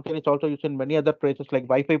derivation function is also used in many other places like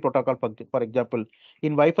Wi-Fi protocol, for example.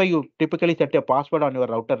 In Wi-Fi, you typically set a password on your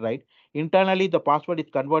router, right? Internally, the password is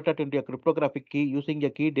converted into a cryptographic key using a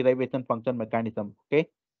key derivation function mechanism. Okay.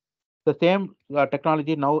 The same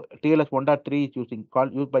technology now TLS 1.3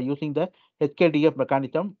 is used by using the HKDF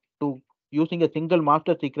mechanism to using a single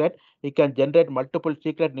master secret. It can generate multiple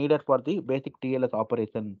secret needed for the basic TLS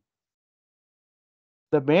operation.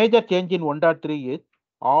 The major change in 1.3 is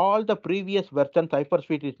all the previous version cipher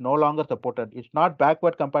suite is no longer supported. It's not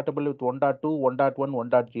backward compatible with 1.2, 1.1,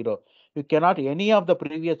 1.0. You cannot any of the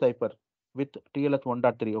previous cipher with TLS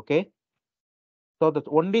 1.3. Okay. So the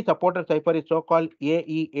only supported cipher is so-called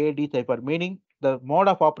AEAD cipher, meaning the mode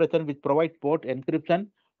of operation which provides both encryption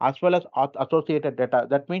as well as associated data.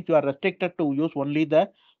 That means you are restricted to use only the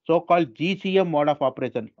so-called GCM mode of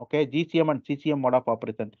operation. Okay, GCM and CCM mode of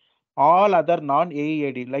operation. All other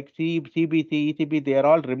non-AEAD like CBC, ECB, they are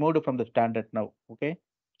all removed from the standard now. Okay,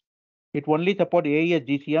 it only supports AES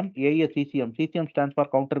GCM, AES CCM. CCM stands for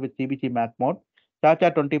counter with CBC MAC mode.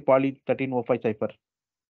 CHA 20 poly 1305 cipher.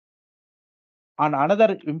 And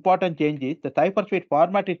another important change is the cipher suite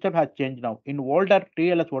format itself has changed now. In older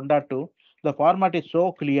TLS 1.2, the format is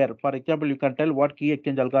so clear. For example, you can tell what key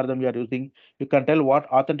exchange algorithm you are using. You can tell what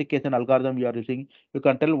authentication algorithm you are using. You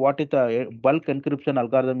can tell what is the bulk encryption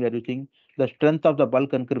algorithm you are using. The strength of the bulk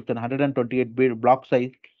encryption, 128-bit block size,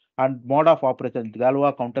 and mode of operation,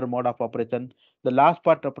 Galois counter mode of operation. The last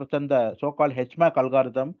part represents the so-called HMAC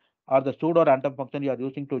algorithm or the pseudo random function you are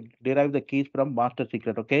using to derive the keys from master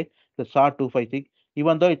secret. Okay, the SAR256.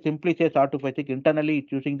 Even though it simply says SAR256, internally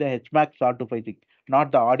it's using the HMAC SAR256,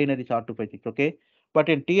 not the ordinary SAR256. Okay, but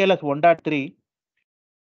in TLS 1.3,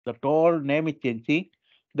 the whole name is changed. See,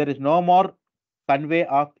 there is no more convey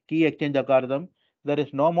of key exchange algorithm. There is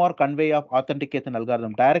no more convey of authentication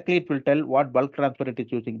algorithm. Directly, it will tell what bulk transfer it is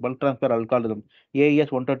using. Bulk transfer algorithm, AES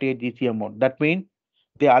 128 GCM mode. That means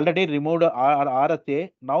they already removed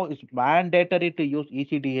RSA. Now it's mandatory to use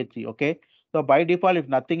ECDHC. Okay. So by default, if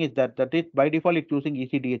nothing is that is by default it's using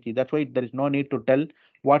ECDHC. That's why there is no need to tell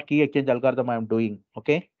what key exchange algorithm I am doing.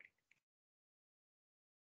 Okay.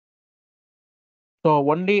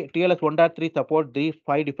 So only TLS 1.3 support these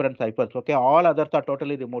 5 different ciphers. Okay, all others are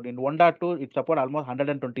totally removed. In 1.2, it support almost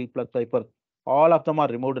 120 plus ciphers. All of them are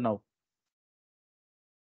removed now.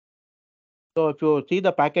 So if you see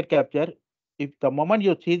the packet capture, if the moment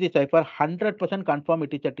you see the cipher, 100% confirm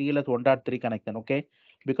it is a TLS 1.3 connection. Okay,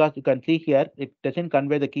 because you can see here, it doesn't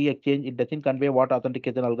convey the key exchange. It doesn't convey what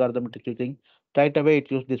authentication algorithm it is using. Straight away,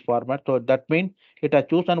 it use this format. So that means it has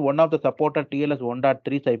chosen one of the supported TLS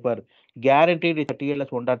 1.3 cipher. Guaranteed it's a TLS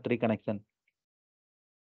 1.3 connection.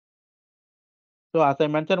 So as I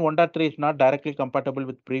mentioned, 1.3 is not directly compatible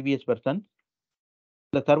with previous version.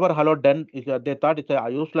 The server hello done is they thought it's a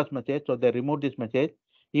useless message, so they removed this message.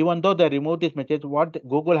 Even though they removed this message, what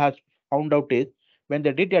Google has found out is when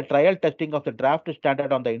they did a trial testing of the draft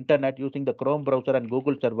standard on the internet using the Chrome browser and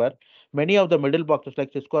Google server, many of the middle boxes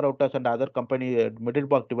like Cisco routers and other company middle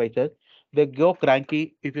box devices, they go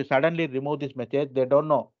cranky if you suddenly remove this message. They don't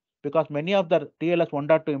know because many of the TLS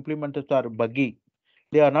 1.2 implementers are buggy.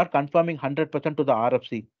 They are not confirming 100% to the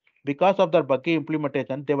RFC. because of their buggy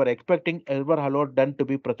implementation, they were expecting server hello done to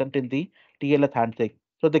be present in the TLS handshake.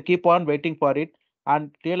 So they keep on waiting for it,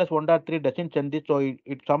 and TLS 1.3 doesn't send this, so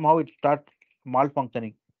it somehow it starts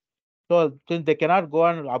malfunctioning. So since they cannot go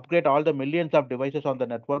and upgrade all the millions of devices on the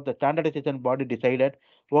network, the standardization body decided,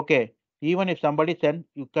 okay, even if somebody sends,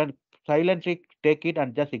 you can silently take it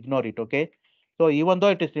and just ignore it. Okay. So even though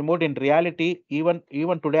it is removed in reality, even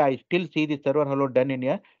today, I still see the server hello done in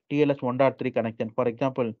a TLS 1.3 connection. For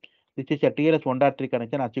example, this is a TLS 1.3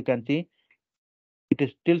 connection. As you can see, it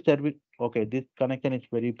is still serving. Okay, this connection is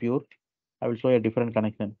very pure. I will show a different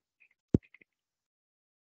connection.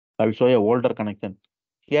 I will show a older connection.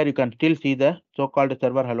 Here you can still see the so-called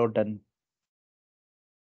server hello done.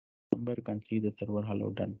 Somewhere you can see the server hello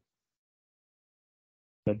done.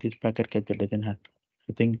 But this packet capture doesn't have.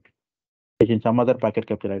 I think it's in some other packet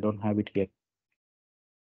capture. I don't have it here.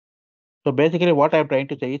 So basically what I'm trying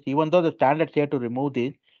to say is, even though the standard say to remove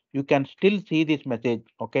this, you can still see this message,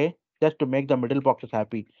 okay? Just to make the middle boxes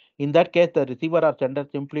happy. In that case, the receiver or sender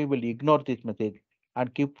simply will ignore this message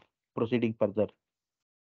and keep proceeding further.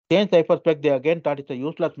 Change cipher spec, they again thought it's a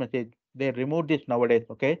useless message. They removed this nowadays,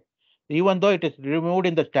 okay? Even though it is removed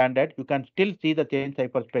in the standard, you can still see the change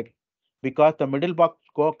cipher spec because the middle box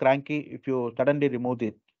go cranky if you suddenly remove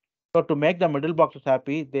this. So to make the middle boxes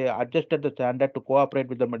happy, they adjusted the standard to cooperate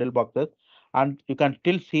with the middle boxes, and you can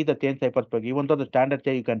still see the change cipher spec, even though the standard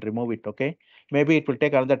say you can remove it. Okay, maybe it will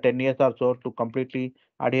take another 10 years or so to completely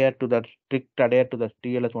adhere to the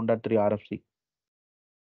TLS 1.3 RFC.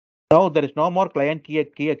 Now there is no more client key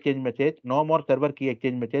exchange message, no more server key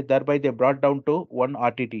exchange message. Thereby they brought down to one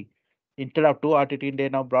RTT. Instead of two RTT, they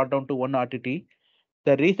now brought down to one RTT.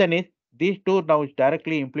 The reason is these two now is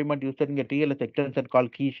directly implement using a TLS extension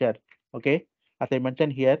called key share. Okay, as I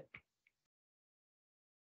mentioned here,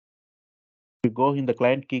 you go in the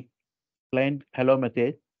client hello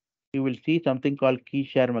message, you will see something called key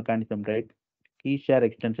share mechanism, right? Key share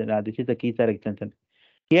extension. This is the key share extension.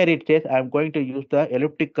 Here it says I'm going to use the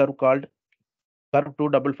elliptic curve called curve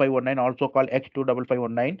 25519, also called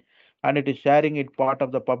X25519, and it is sharing it part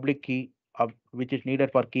of the public key of which is needed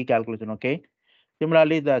for key calculation. Okay.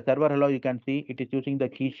 Similarly, the server hello, you can see it is using the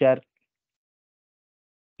key share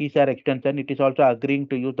extension. It is also agreeing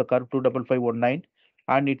to use the curve 25519,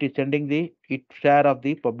 and it is sending the share of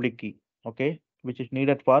the public key, okay, which is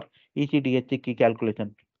needed for ECDHC key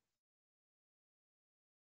calculation.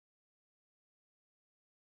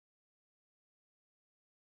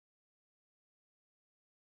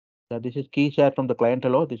 So this is key share from the client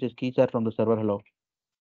hello. This is key share from the server hello.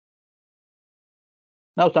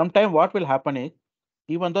 Now, sometime what will happen is,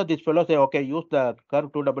 even though this fellow say, okay, use the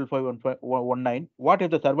curve 25519, what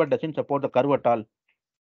if the server doesn't support the curve at all?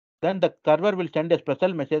 Then the server will send a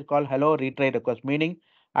special message called hello retry request, meaning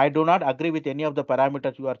I do not agree with any of the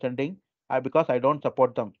parameters you are sending because I don't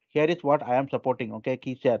support them. Here is what I am supporting, okay,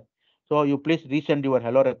 key share. So you please resend your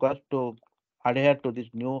hello request to adhere to this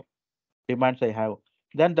new demands I have.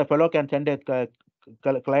 Then the fellow can send a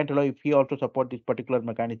client hello if he also support this particular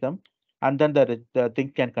mechanism, and then the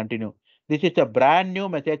thing can continue. This is a brand new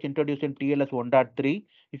message introduced in TLS 1.3.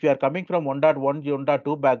 If you are coming from 1.1,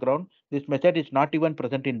 1.2 background, this message is not even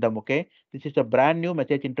present in them. Okay, this is a brand new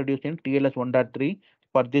message introduced in TLS 1.3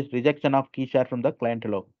 for this rejection of key share from the client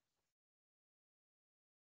hello.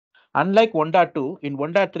 Unlike 1.2, in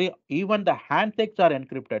 1.3, even the handshakes are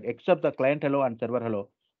encrypted except the client hello and server hello.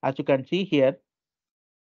 As you can see here,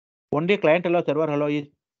 only client hello, server hello is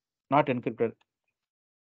not encrypted.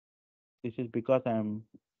 This is because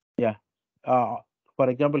yeah. For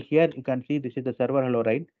example, here you can see this is the server hello,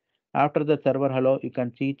 right? After the server hello, you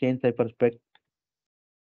can see change cipher spec.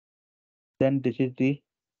 Then this is it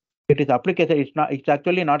is application. It's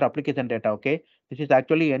actually not application data. Okay. This is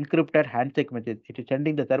actually encrypted handshake message. It is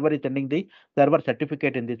sending the server is sending the server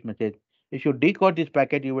certificate in this message. If you decode this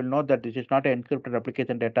packet, you will know that this is not an encrypted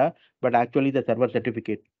application data, but actually the server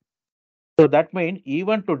certificate. So that means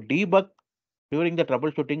even to debug during the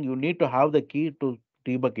troubleshooting, you need to have the key to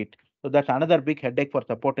debug it. So that's another big headache for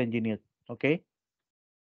support engineers. Okay.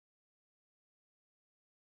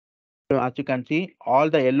 So as you can see, all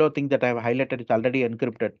the yellow thing that I have highlighted is already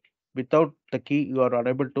encrypted. Without the key, you are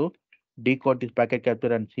unable to decode this packet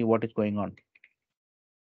capture and see what is going on.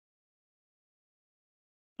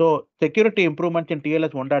 So security improvements in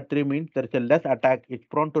TLS 1.3 means there is a less attack. It's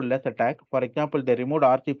prone to less attack. For example, they removed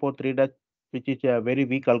RC4 which is a very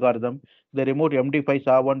weak algorithm. They removed MD5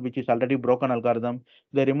 SHA-1, which is already broken algorithm.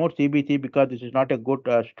 They removed CBC because this is not a good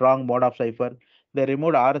strong mode of cipher. They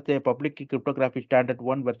removed RSA, Public Key Cryptography Standard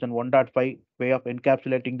 1 version 1.5 way of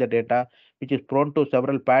encapsulating the data, which is prone to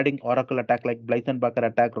several padding oracle attack like Blyson-Baker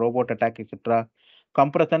attack, robot attack, etc.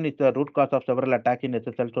 Compression is the root cause of several attacks in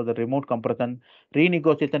SSL, so the remote compression.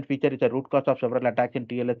 Renegotiation feature is a root cause of several attacks in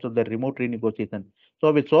TLS, so the remote renegotiation.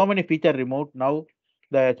 So with so many feature remote, now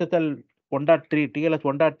the SSL 1.3, TLS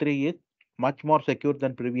 1.3 is much more secure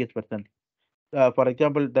than previous version. For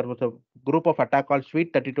example, there was a group of attack called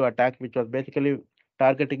Sweet 32 attack, which was basically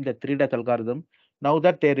targeting the 3-dash algorithm. Now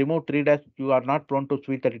that they remove 3-dash, you are not prone to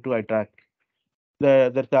Sweet 32 attack.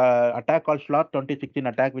 There's a attack called Slot 2016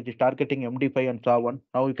 attack, which is targeting MD5 and SAW1.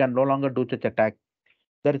 Now you can no longer do such attack.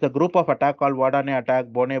 There is a group of attack called Wadane attack,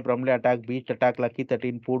 Bone Brumley attack, Beast attack, Lucky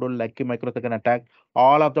 13, Poodle, Lucky microsecond attack,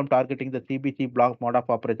 all of them targeting the CBC block mode of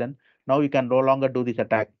operation. Now you can no longer do this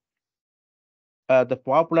attack. The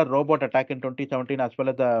popular robot attack in 2017, as well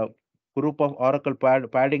as the group of Oracle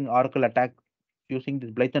padding Oracle attack using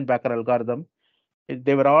this Blyson-Baker algorithm,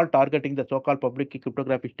 they were all targeting the so-called public key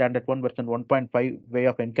cryptography standard 1 version 1.5 way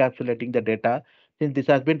of encapsulating the data. Since this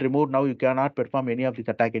has been removed, now you cannot perform any of this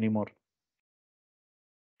attack anymore.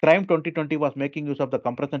 Crime 2020 was making use of the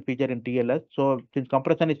compression feature in TLS. So since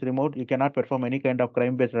compression is removed, you cannot perform any kind of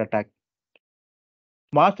crime-based attack.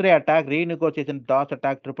 Mastery attack, renegotiation, DOS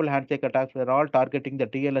attack, triple handshake attacks were all targeting the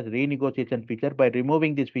TLS renegotiation feature. By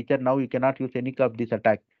removing this feature, now you cannot use any of this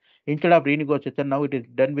attack. Instead of renegotiation, now it is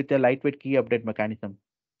done with a lightweight key update mechanism.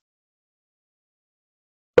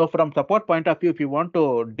 So from support point of view, if you want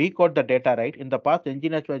to decode the data, right, in the past,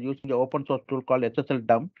 engineers were using an open source tool called SSL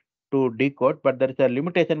dump to decode, but there is a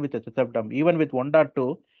limitation with SSL dump. Even with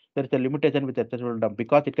 1.2, there is a limitation with SSL dump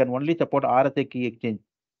because it can only support RSA key exchange.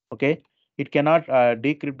 Okay, it cannot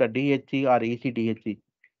decrypt the DHC or ECDHC.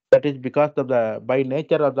 That is because of the by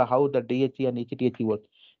nature of the how the DHC and ECDHC works.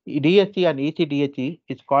 DHC and ECDHC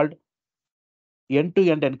is called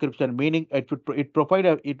end-to-end encryption, meaning it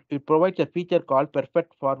provides a feature called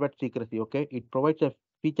perfect forward secrecy. Okay, it provides a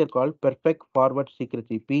feature called perfect forward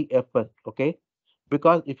secrecy (PFS). Okay,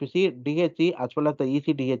 because if you see DHC as well as the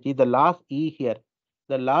ECDHC, the last E here,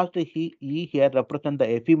 represent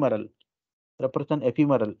the ephemeral.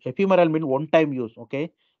 Ephemeral means one-time use.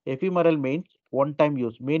 Okay, ephemeral means one-time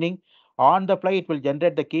use, meaning on the fly it will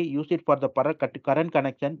generate the key, use it for the current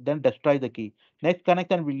connection, then destroy the key. Next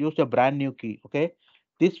connection will use a brand new key. Okay,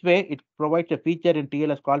 this way it provides a feature in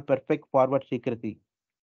TLS called perfect forward secrecy.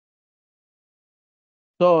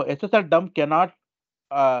 So SSL dump cannot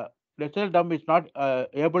SSL dump is not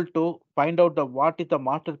able to find out the what is the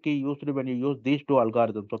master key used when you use these two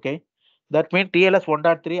algorithms. Okay, that means TLS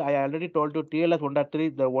 1.3. I already told you TLS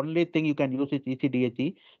 1.3. The only thing you can use is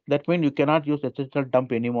ECDHE. That means you cannot use SSL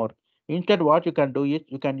dump anymore. Instead, what you can do is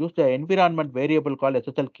you can use the environment variable called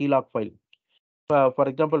SSL keylog file. For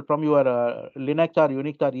example, from your Linux or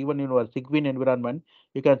Unix or even in your Cygwin environment,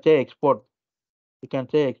 you can say export. You can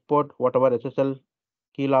say export whatever SSL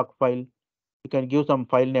keylog file. You can give some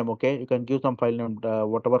file name. Okay, you can give some file name,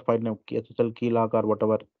 whatever file name, SSL keylog or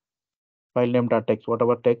whatever file name.txt,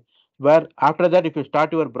 whatever text. Where after that, if you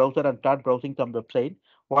start your browser and start browsing some website,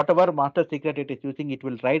 whatever master secret it is using, it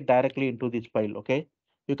will write directly into this file. Okay,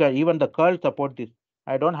 you can even the curl support this.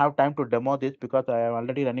 I don't have time to demo this because I am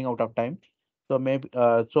already running out of time. So maybe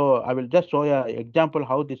so I will just show you an example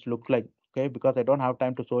how this looks like. Okay, because I don't have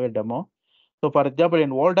time to show a demo. So for example,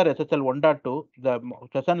 in older SSL 1.2, the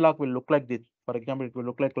session log will look like this. For example, it will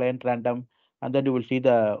look like client random, and then you will see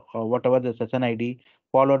the whatever the session ID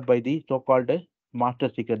followed by the so-called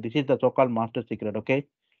master secret. This is the so-called master secret. Okay.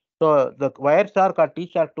 So the Wireshark or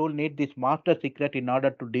T-Shark tool need this master secret in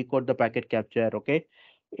order to decode the packet capture. Okay.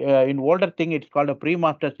 In older thing, it's called a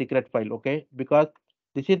pre-master secret file. Okay, because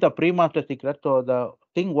this is the pre-master secret. So the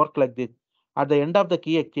thing works like this. At the end of the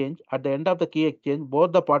key exchange,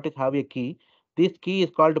 both the parties have a key. This key is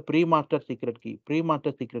called pre-master secret key.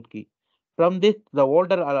 Pre-master secret key. From this, the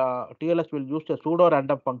older TLS will use a pseudo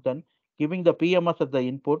random function, giving the PMS as the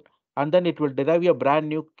input, and then it will derive a brand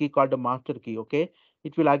new key called the master key. Okay,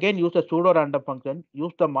 it will again use a pseudo random function,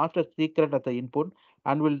 use the master secret as the input,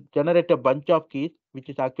 and will generate a bunch of keys, which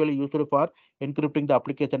is actually useful for encrypting the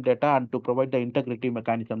application data and to provide the integrity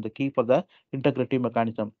mechanism, the key for the integrity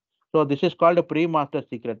mechanism. So this is called a pre-master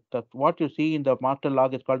secret. That's what you see in the master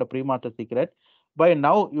log is called a pre-master secret. By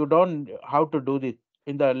now, you don't have to do this.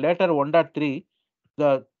 In the later 1.3,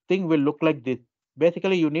 the thing will look like this.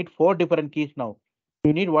 Basically, you need 4 different keys now.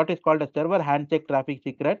 You need what is called a server handshake traffic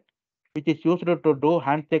secret, which is used to do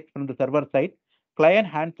handshake from the server side. Client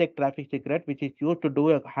handshake traffic secret, which is used to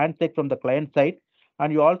do a handshake from the client side.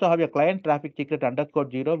 And you also have a client traffic secret underscore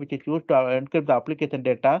 0, which is used to encrypt the application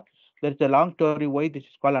data. There is a long story why this is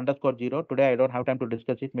called underscore 0. Today, I don't have time to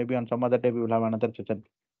discuss it. Maybe on some other day, we will have another session.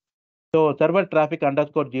 So server traffic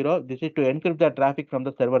underscore 0, this is to encrypt the traffic from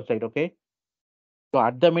the server side. Okay. So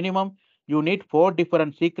at the minimum, you need 4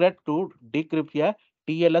 different secrets to decrypt a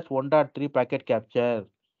TLS 1.3 packet capture.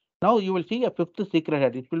 Now you will see a fifth secret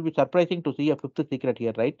here. It will be surprising to see a fifth secret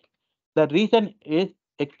here, right? The reason is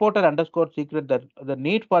exporter underscore secret. The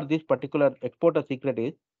need for this particular exporter secret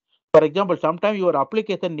is, for example, sometimes your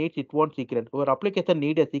application needs its own secret. Your application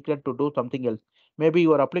need a secret to do something else. Maybe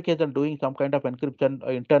your application doing some kind of encryption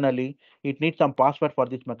internally. It needs some password for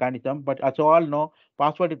this mechanism. But as you all know,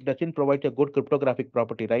 password it doesn't provide a good cryptographic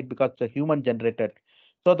property, right? Because it's a human generated.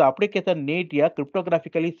 So the application need a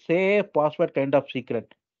cryptographically safe password kind of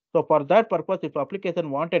secret. So for that purpose, if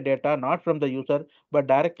application wanted data not from the user but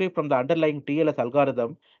directly from the underlying TLS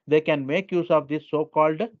algorithm, they can make use of this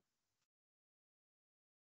so-called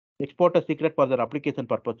export a secret for their application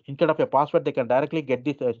purpose. Instead of a password, they can directly get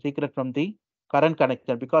this secret from the current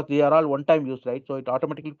connection because they are all one-time use, right? So it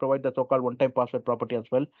automatically provides the so-called one-time password property as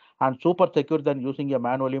well and super secure than using a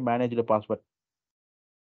manually managed password.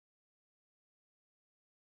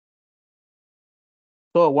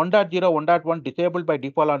 So 1.0, 1.1 disabled by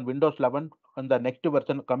default on Windows 11 and the next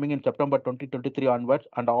version coming in September 2023 onwards,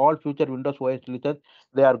 and all future Windows OS releases,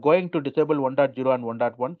 they are going to disable 1.0 and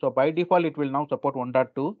 1.1. So by default, it will now support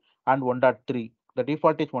 1.2 and 1.3. The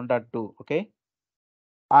default is 1.2, okay?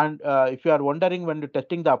 And if you are wondering when you're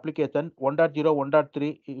testing the application 1.0,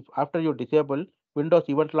 1.3, if after you disable, Windows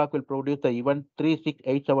event log will produce the event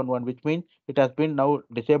 36871, which means it has been now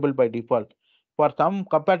disabled by default. For some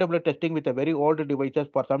compatibility testing with a very old devices,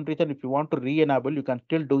 for some reason, if you want to re-enable, you can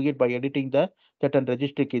still do it by editing the certain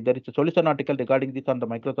registry key. There is a solution article regarding this on the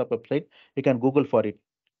Microsoft website. You can Google for it.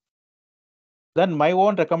 Then my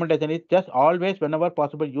own recommendation is just always, whenever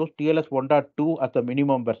possible, use TLS 1.2 as the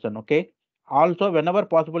minimum version. Okay. Also, whenever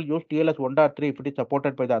possible, use TLS 1.3 if it is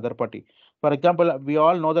supported by the other party. For example, we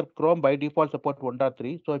all know that Chrome by default support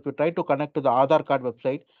 1.3. So if you try to connect to the Aadhaar card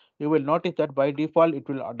website, you will notice that by default it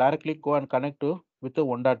will directly go and connect to with the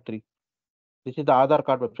 1.3. This is the Aadhaar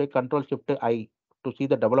card website. Control Shift I to see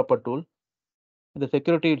the developer tool. In the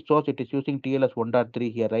security, it shows it is using TLS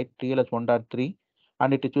 1.3 here, right? TLS 1.3,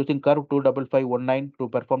 and it is using curve 25519 to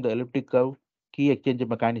perform the elliptic curve key exchange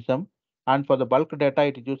mechanism. And for the bulk data,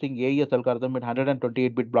 it is using AES algorithm with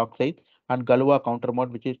 128-bit block size and Galois counter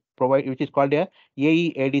mode, which is called a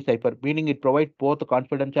AEAD cipher, meaning it provides both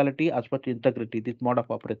confidentiality as well as integrity. This mode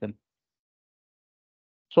of operation.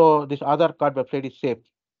 So this other card website is safe.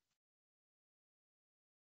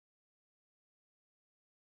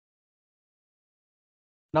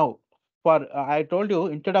 Now, for I told you,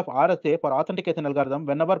 instead of RSA for authentication algorithm,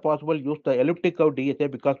 whenever possible, use the elliptic curve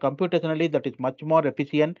DSA because computationally that is much more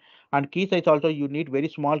efficient, and key size also you need very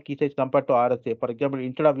small key size compared to RSA. For example,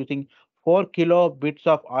 instead of using 4 kilobits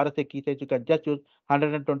of RSA key size, you can just use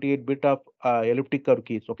 128 bit of elliptic curve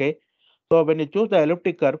keys. Okay. So when you choose the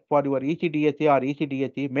elliptic curve for your ECDSA or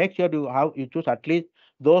ECDSE, make sure you choose at least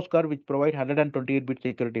those curve which provide 128-bit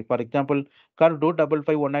security. For example, curve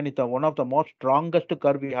 25519 is one of the most strongest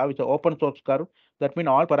curve we have. It's an open source curve. That means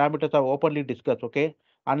all parameters are openly discussed. Okay.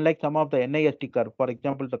 Unlike some of the NIST curve, for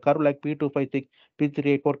example, the curve like P256,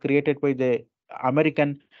 P384 created by the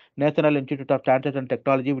American National Institute of Standards and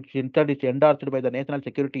Technology, which instead is endorsed by the National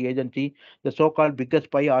Security Agency, the so-called biggest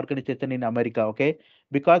spy organization in America. Okay,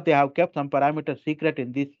 because they have kept some parameters secret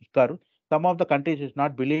in this curve. Some of the countries is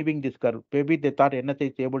not believing this curve. Maybe they thought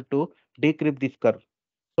NSA is able to decrypt this curve.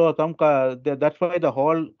 So that's why the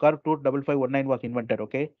whole curve 25519 was invented.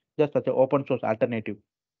 Okay, just as an open source alternative.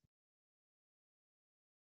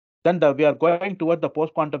 Then we are going towards the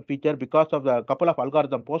post-quantum feature because of the couple of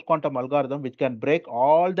algorithm, post-quantum algorithm, which can break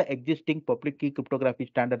all the existing public key cryptography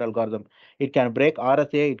standard algorithm. It can break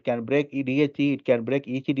RSA, it can break DHE, it can break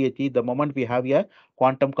ECDHE the moment we have a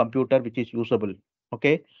quantum computer which is usable.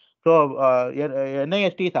 Okay. So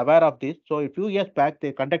NIST is aware of this. So a few years back,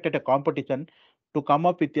 they conducted a competition to come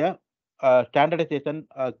up with a standardization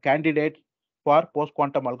candidate for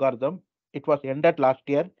post-quantum algorithm. It was ended last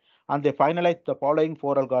year and they finalized the following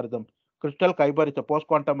 4 algorithms. Crystal Kyber is a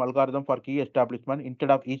post-quantum algorithm for key establishment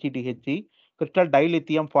instead of ECDHC. Crystal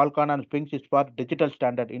dilithium, Falcon, and Sphinx is for digital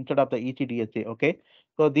standard instead of the ECDHC. Okay,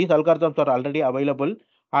 so these algorithms are already available,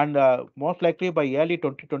 and most likely by early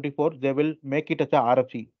 2024 they will make it as a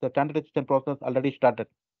RFC. The standardization process already started.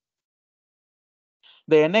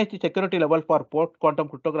 The NIC security level for post-quantum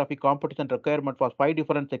cryptography competition requirement was 5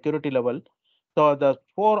 different security levels. So the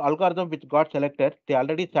 4 algorithms which got selected, they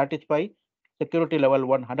already satisfy security level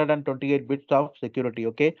 128 bits of security.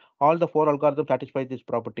 Okay, all the 4 algorithms satisfy this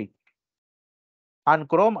property. And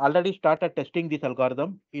Chrome already started testing this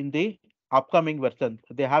algorithm in the upcoming version.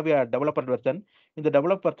 They have a developer version. In the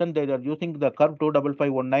developer version, they are using the curve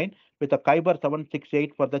 25519 with a Kyber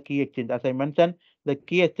 768 for the key exchange. As I mentioned, the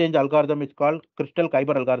key exchange algorithm is called Crystal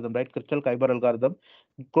Kyber algorithm, right? Crystal Kyber algorithm.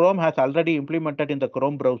 Chrome has already implemented in the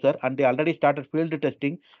Chrome browser, and they already started field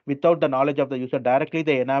testing without the knowledge of the user. Directly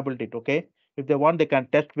they enabled it. Okay, if they want, they can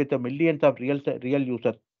test with the millions of real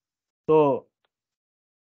users. So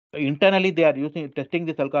internally they are testing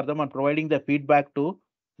this algorithm and providing the feedback to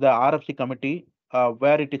the RFC committee,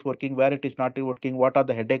 where it is working, where it is not working, what are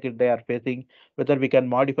the headaches they are facing, whether we can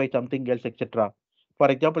modify something else, etc. For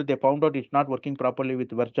example, they found out it's not working properly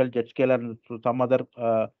with virtual jetscaler and some other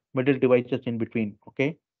middle devices in between.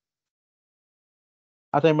 Okay.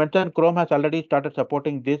 As I mentioned, Chrome has already started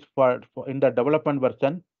supporting this for in the development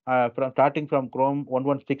version, starting from Chrome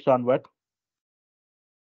 1.1.6 onward.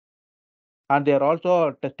 And they are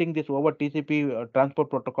also testing this over TCP transport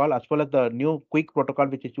protocol, as well as the new quick protocol,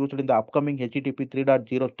 which is used in the upcoming HTTP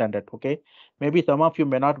 3.0 standard. Okay, maybe some of you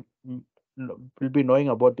may not will be knowing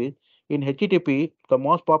about this. In HTTP, the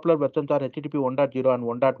most popular versions are HTTP 1.0 and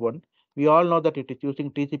 1.1. We all know that it is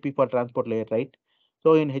using TCP for transport layer, right?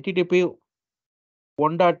 So in HTTP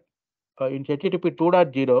 1. In HTTP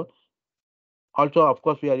 2.0, also, of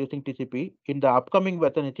course, we are using TCP. In the upcoming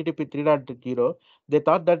version, HTTP 3.0, they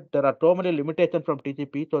thought that there are so many limitations from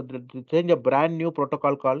TCP, so they changed a brand new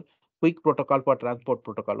protocol called Quick Protocol for Transport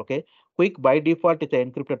Protocol. Okay, Quick by default is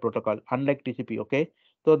an encrypted protocol, unlike TCP. Okay,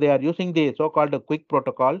 so they are using the so-called Quick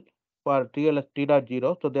Protocol for TLS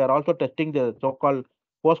 3.0. So they are also testing the so-called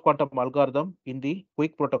post-quantum algorithm in the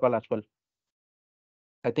Quick Protocol as well.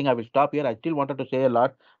 I think I will stop here. I still wanted to say a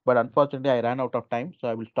lot, but unfortunately, I ran out of time, so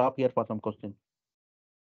I will stop here for some questions.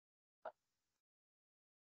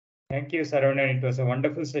 Thank you, Saravanan. It was a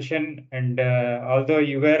wonderful session. And although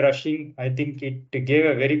you were rushing, I think it gave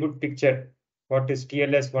a very good picture. What is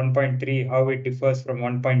TLS 1.3, how it differs from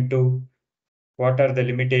 1.2, what are the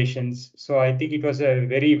limitations. So I think it was a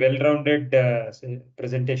very well-rounded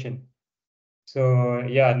presentation. So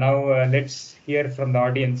yeah, now let's hear from the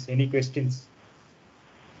audience. Any questions?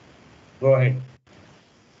 Go ahead.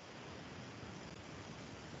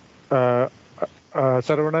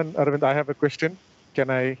 Saravanan, Arvind, I have a question.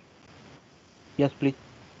 Can I? Yes, please.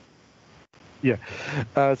 Yeah.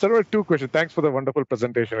 Saravanan, two questions. Thanks for the wonderful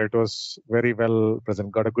presentation. It was very well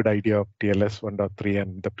presented. Got a good idea of TLS 1.3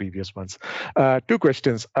 and the previous ones. Two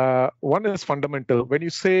questions. One is fundamental. When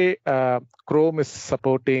you say Chrome is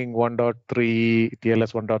supporting 1.3,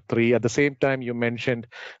 TLS 1.3, at the same time you mentioned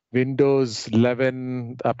Windows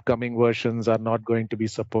 11 upcoming versions are not going to be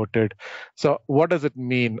supported. So what does it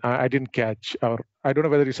mean? I didn't catch, or I don't know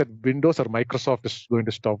whether you said Windows or Microsoft is going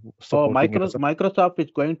to stop supporting it. Microsoft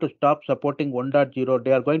is going to stop supporting 1.0.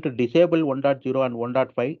 They are going to disable 1.0 and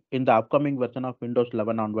 1.5 in the upcoming version of Windows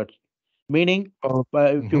 11 onwards. Meaning,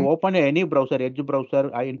 if you open any browser, Edge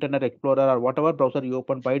browser, Internet Explorer, or whatever browser you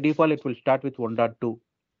open, by default, it will start with 1.2.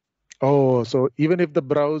 Oh, so even if the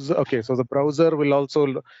browser, okay, so the browser will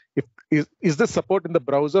also, is the support in the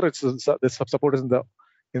browser? It's the support is in the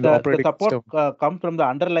operating system. The support comes from the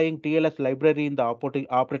underlying TLS library in the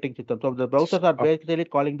operating system. So the browsers are basically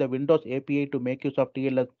calling the Windows API to make use of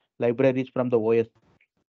TLS libraries from the OS.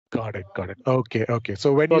 Got it. Okay.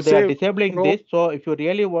 So when they are disabling this, so if you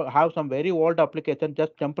really have some very old application,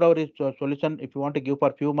 just temporary solution. If you want to give for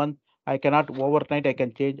a few months, I cannot overnight. I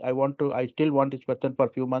can change. I still want this version for a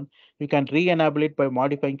few months. You can re-enable it by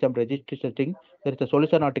modifying some registry setting. There is a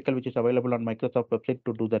solution article which is available on Microsoft website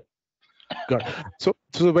to do that. Got it.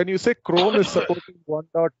 So when you say Chrome is supporting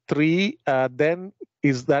 1.3, then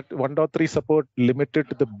is that 1.3 support limited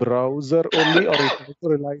to the browser only, or it also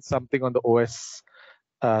relies something on the OS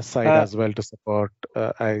side as well to support?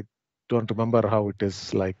 I don't remember how it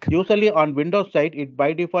is like. Usually on Windows side, it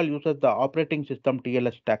by default uses the operating system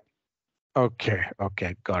TLS stack. Okay,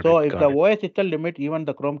 got it. So if the OS itself limit, even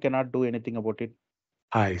the Chrome cannot do anything about it.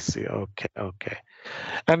 I see. Okay.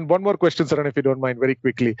 And one more question, Saran, if you don't mind, very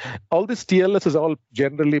quickly. All this TLS is all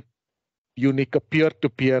generally unique, a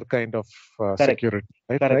peer-to-peer kind of security,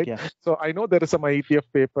 right? Correct, yeah. So I know there is some IETF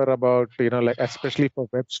paper about, like especially for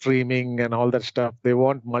web streaming and all that stuff, they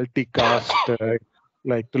want multicast,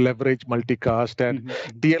 like to leverage multicast, and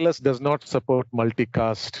TLS does not support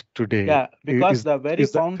multicast today. Yeah, because the very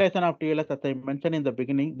foundation of TLS, as I mentioned in the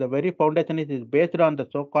beginning, the very foundation is based on the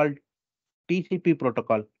so-called TCP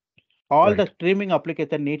protocol. All the streaming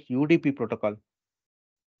application needs UDP protocol.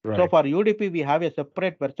 Right. So for UDP, we have a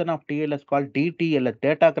separate version of TLS called DTLS,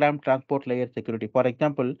 Datagram Transport Layer Security. For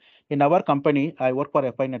example, in our company, I work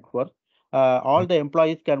for FI Network. All the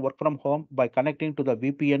employees can work from home by connecting to the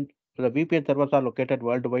VPN So the VPN servers are located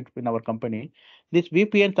worldwide in our company. This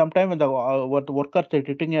VPN, sometimes when the workers are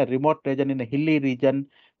sitting in a remote region, in a hilly region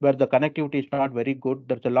where the connectivity is not very good,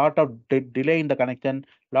 there's a lot of delay in the connection,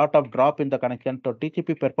 lot of drop in the connection. So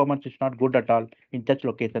TCP performance is not good at all in such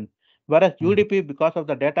location. Whereas UDP, because of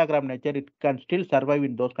the datagram nature, it can still survive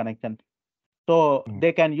in those connections. So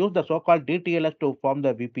they can use the so-called DTLS to form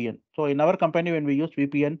the VPN. So in our company, when we use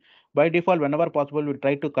VPN, by default, whenever possible, we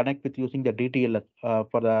try to connect with using the DTLS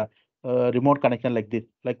for the remote connection like this,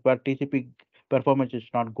 like where TCP performance is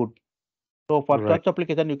not good. So for such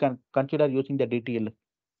application, you can consider using the DTLS.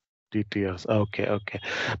 DTLS, okay.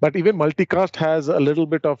 But even multicast has a little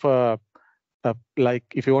bit of a like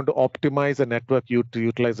if you want to optimize a network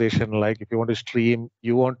utilization, like if you want to stream,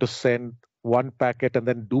 you want to send one packet and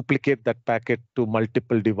then duplicate that packet to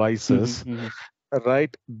multiple devices,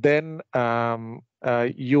 right? Then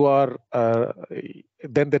you are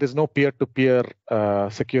then there is no peer-to-peer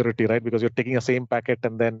security, right? Because you're taking a same packet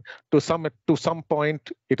and then to some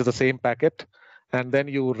point it is the same packet, and then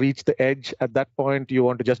you reach the edge. At that point, you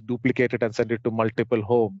want to just duplicate it and send it to multiple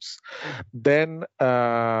homes. Then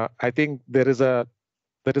I think there is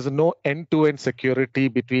no end-to-end security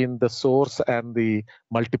between the source and the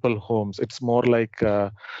multiple homes. It's more like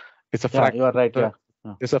it's a you are right. Yeah.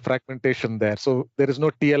 There's a fragmentation there. So there is no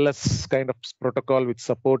TLS kind of protocol which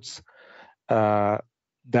supports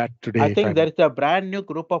that today. I think there is a brand new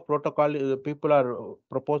group of protocol people are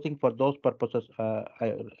proposing for those purposes.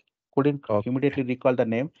 I couldn't immediately recall the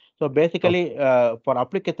name. So basically, for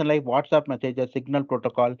application like WhatsApp messages, Signal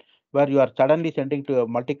protocol, where you are suddenly sending to a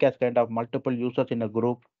multicast kind of multiple users in a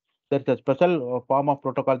group, there's a special form of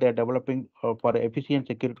protocol they are developing for efficient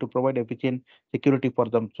security, to provide efficient security for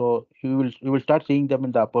them. So you will start seeing them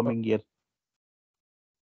in the upcoming years.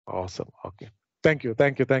 Awesome. Okay. Thank you.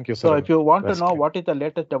 So if you want to know what is the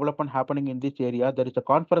latest development happening in this area, there is a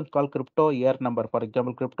conference called Crypto Year Number, for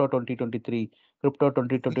example, Crypto 2023, Crypto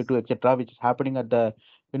 2022, etc., which is happening at the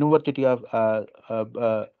University of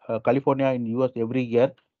California in US every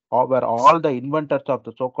year, where all the inventors of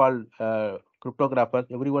the so-called cryptographers,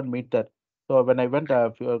 everyone meet there. So when I went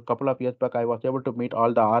a couple of years back, I was able to meet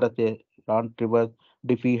all the RSA, Ron Trivers,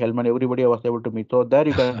 Diffie, Hellman, everybody I was able to meet. So there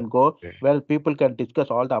you can go, where people can discuss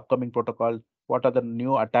all the upcoming protocols, what are the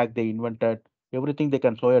new attack they invented, everything they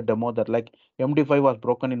can show a demo there. Like MD5 was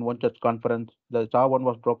broken in one such conference, the SAR1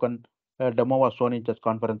 was broken, a demo was shown in such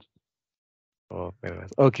conference. Oh, very nice.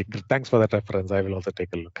 Okay, thanks for that reference. I will also take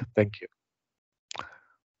a look. Thank you.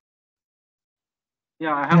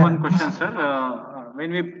 Yeah, I have one question, sir.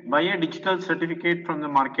 When we buy a digital certificate from the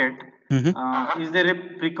market, is there a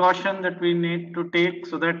precaution that we need to take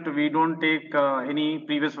so that we don't take any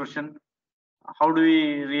previous version? How do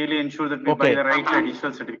we really ensure that we buy the right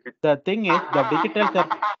digital certificate? The thing is,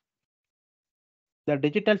 the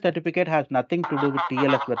digital certificate has nothing to do with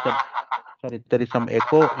TLS version. Sorry, there is some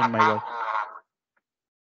echo in my voice.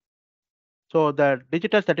 So the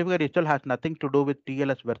digital certificate itself has nothing to do with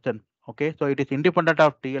TLS version. Okay, so it is independent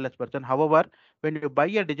of TLS version. However, when you buy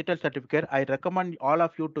a digital certificate, I recommend all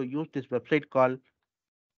of you to use this website called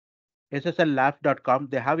SSLlabs.com.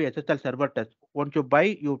 They have a SSL server test. Once you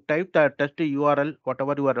buy, you type the test URL,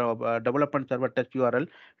 whatever your development server test URL,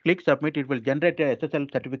 click submit, it will generate a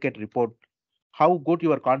SSL certificate report. How good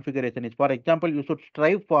your configuration is. For example, you should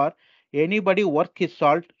strive for anybody worth his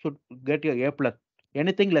salt should get your A+.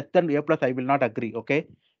 Anything less than A+, I will not agree. Okay.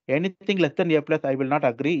 Anything less than A+, I will not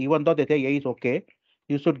agree, even though they say A is okay.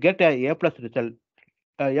 You should get a A+ result.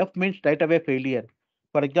 F means straight away failure.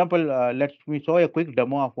 For example, let me show a quick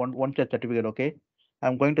demo of one test certificate. Okay,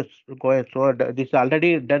 I'm going to go ahead. So this is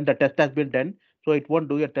already done. The test has been done, so it won't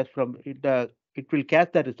do a test from it. It will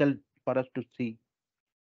catch the result for us to see.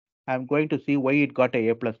 I'm going to see why it got a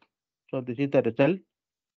A+. So this is the result.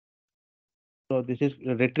 So this is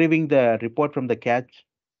retrieving the report from the cache.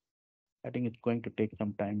 I think it's going to take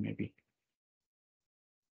some time, maybe.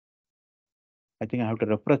 I think I have to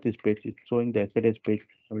refresh this page. It's showing the yesterday's page.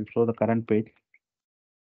 I will show the current page.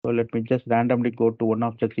 So let me just randomly go to one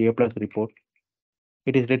of such A+ report.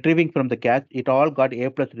 It is retrieving from the cache. It all got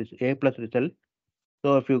A+ result.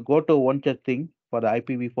 So if you go to one such thing for the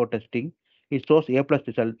IPv4 testing, it shows A+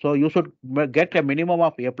 result. So you should get a minimum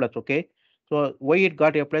of A+. Okay. So why it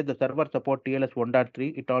got A+? The server support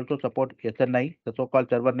TLS1.3. It also supports SNI, the so-called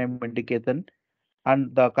server name indication,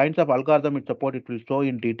 and the kinds of algorithm it support. It will show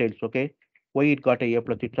in details. Okay. Why it got a A+?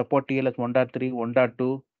 It support TLS1.3,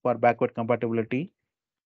 1.2 for backward compatibility.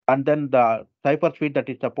 And then the cipher suite that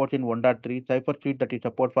it supports in 1.3, cipher suite that it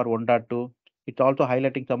supports for 1.2. It's also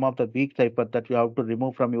highlighting some of the weak ciphers that you have to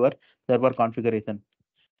remove from your server configuration.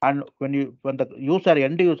 And when the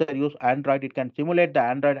end user use Android, it can simulate the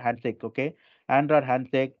Android handshake. Okay, Android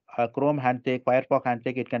handshake, Chrome handshake, Firefox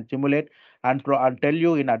handshake. It can simulate and tell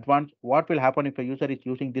you in advance what will happen if a user is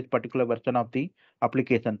using this particular version of the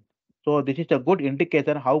application. So this is a good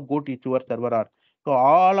indication how good is your server are. So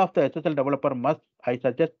all of the SSL developer I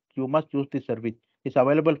suggest you must use this service. It's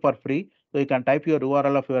available for free. So you can type your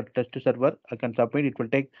URL of your test server. I can submit. It will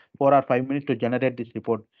take 4 or 5 minutes to generate this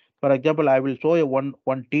report. For example, I will show you one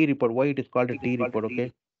T report. Why it is called a T report?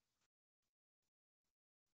 Okay.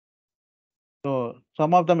 So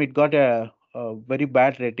some of them it got a very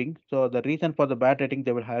bad rating. So the reason for the bad rating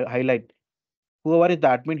they will highlight. Whoever is the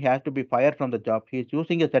admin, he has to be fired from the job. He is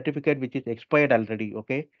using a certificate which is expired already.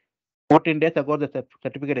 Okay. 14 days ago the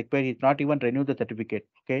certificate expired. He's not even renewed the certificate.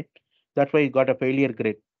 Okay. That's why he got a failure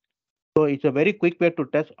grade. So it's a very quick way to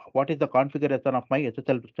test what is the configuration of my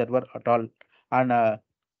SSL server at all, and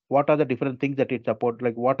what are the different things that it supports,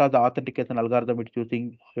 like what are the authentication algorithm it's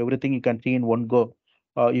using. Everything you can see in one go.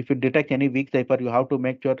 If you detect any weak cipher, you have to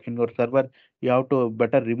make sure in your server you have to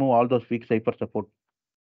better remove all those weak cipher support.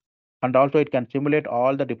 And also it can simulate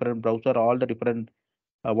all the different browser, all the different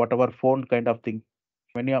whatever phone kind of thing.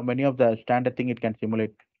 Many of the standard thing it can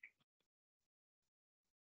simulate.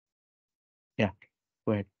 Yeah,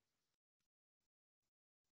 go ahead.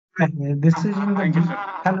 This is in the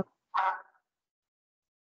hello.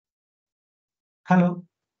 Hello.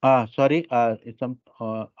 Sorry. Are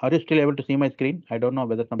you still able to see my screen? I don't know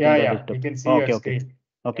whether something got Yeah, disturbed. we can see your screen.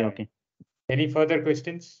 Okay. Any further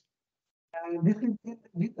questions? This is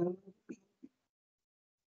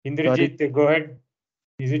Indrajit, go ahead.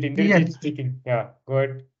 Is it Indrajit speaking? Yeah, go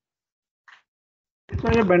ahead. It's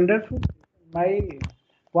a wonderful. My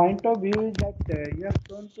point of view is that you have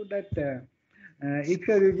shown to that if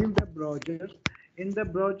you are using the browser, in the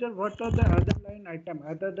browser, what are the other line item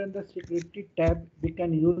other than the security tab we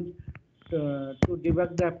can use to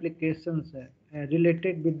debug the applications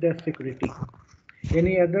related with the security?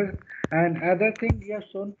 Any other and other thing you have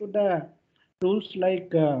shown to the tools like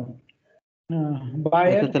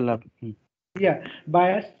buyer. Yeah,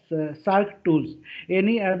 bias Shark tools.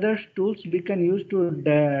 Any other tools we can use to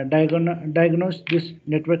diagnose this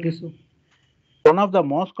network issue? One of the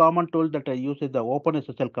most common tools that I use is the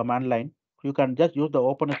OpenSSL command line. You can just use the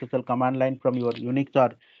OpenSSL command line from your Unix,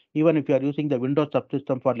 or even if you are using the Windows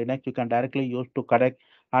subsystem for Linux, you can directly use to connect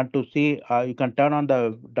and to see. You can turn on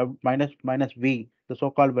the minus V, the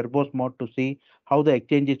so-called verbose mode, to see how the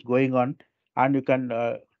exchange is going on, and you can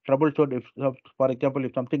troubleshoot if, for example,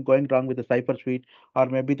 if something going wrong with the cipher suite, or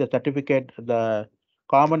maybe the certificate. The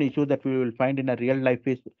common issue that we will find in a real life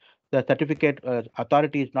is the certificate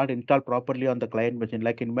authority is not installed properly on the client machine.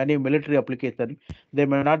 Like in many military applications, they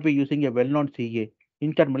may not be using a well-known CA.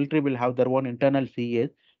 Instead, military will have their own internal CAs.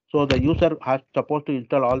 So the user has supposed to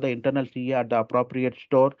install all the internal CA at the appropriate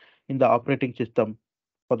store in the operating system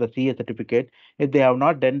for the CA certificate. If they have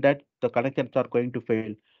not done that, the connections are going to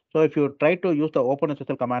fail. So if you try to use the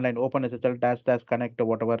OpenSSL command line, OpenSSL dash connect or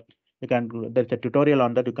whatever, you can. There's a tutorial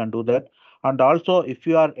on that. You can do that. And also, if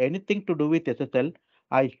you are anything to do with SSL,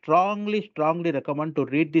 I strongly recommend to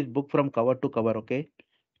read this book from cover to cover. Okay,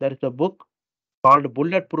 there is a book called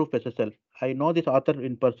Bulletproof SSL. I know this author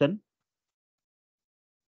in person.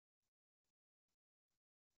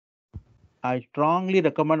 I strongly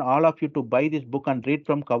recommend all of you to buy this book and read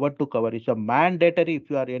from cover to cover. It's a mandatory if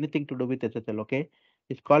you are anything to do with SSL. Okay,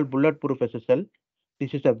 it's called Bulletproof SSL.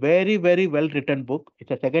 This is a very well written book. It's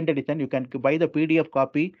a second edition. You can buy the PDF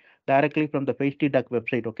copy directly from the FaceTDuck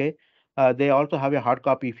website. Okay, they also have a hard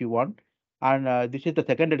copy if you want. And this is the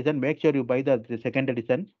second edition. Make sure you buy the second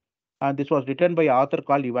edition. And this was written by an author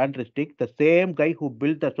called Ivan Ristic, the same guy who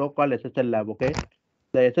built the so-called SSL lab. Okay,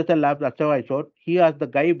 the SSL lab, that's how I showed. He is the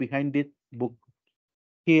guy behind this book.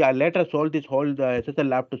 He later sold this whole the SSL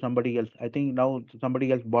lab to somebody else. I think now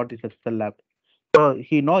somebody else bought this SSL lab. So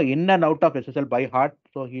he know in and out of SSL by heart.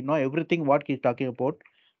 So he know everything what he's talking about.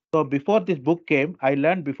 So before this book came, I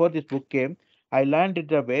learned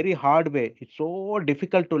it a very hard way. It's so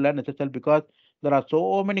difficult to learn SSL because there are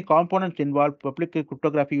so many components involved. Public key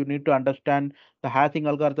cryptography, you need to understand the hashing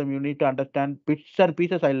algorithm. You need to understand bits and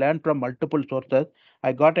pieces. I learned from multiple sources.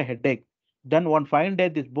 I got a headache. Then one fine day,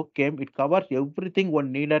 this book came. It covers everything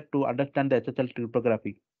one needed to understand the SSL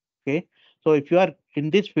cryptography. Okay. So if you are in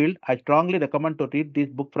this field, I strongly recommend to read this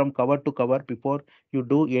book from cover to cover before you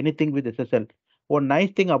do anything with SSL. One nice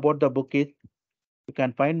thing about the book is you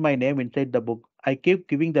can find my name inside the book. I keep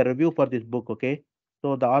giving the review for this book. Okay.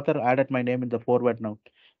 So the author added my name in the forward now.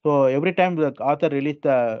 So every time the author released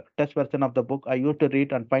the test version of the book, I used to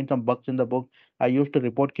read and find some bugs in the book. I used to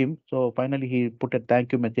report him. So finally he put a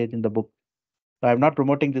thank you message in the book. So I'm not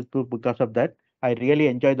promoting this book because of that. I really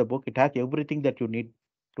enjoy the book. It has everything that you need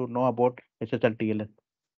to know about SSL TLS.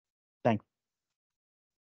 Thanks.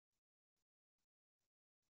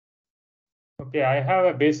 Okay, I have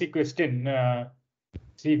a basic question.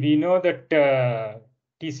 See, we know that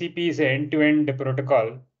TCP is an end-to-end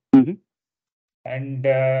protocol. And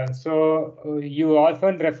so you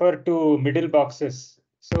often refer to middle boxes.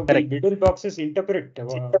 So will Correct. middle boxes interpret?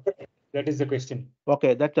 That is the question.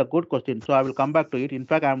 Okay, that's a good question. So I will come back to it. In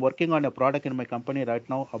fact, I'm working on a product in my company right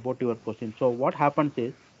now about your question. So what happens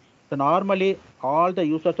is, so normally all the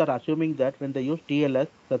users are assuming that when they use TLS,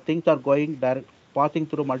 the things are going direct, passing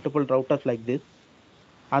through multiple routers like this,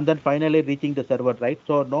 and then finally reaching the server, right?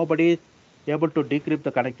 So nobody is able to decrypt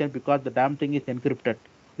the connection because the damn thing is encrypted.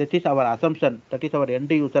 That is our assumption. That is our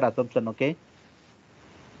end user assumption, okay?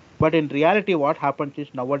 But in reality, what happens is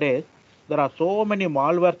nowadays, there are so many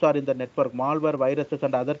malwares are in the network, malware, viruses,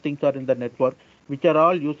 and other things are in the network, which are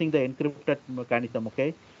all using the encrypted mechanism,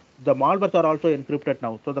 okay? The malwares are also encrypted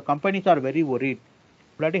now. So the companies are very worried.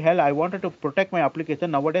 Bloody hell, I wanted to protect my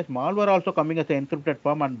application. Nowadays, malware also coming as an encrypted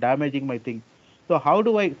form and damaging my thing. So how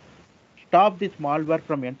do I stop this malware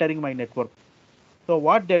from entering my network? So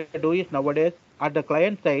what they do is nowadays at the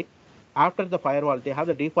client side, after the firewall, they have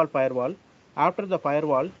the default firewall. After the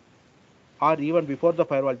firewall, or even before the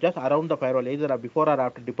firewall, just around the firewall, either before or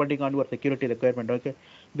after, depending on your security requirement. Okay,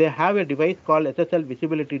 they have a device called SSL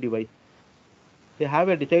visibility device. They have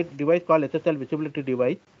a device called SSL visibility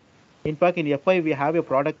device. In fact, in FI we have a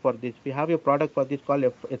product for this. We have a product for this called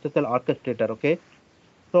SSL orchestrator. Okay,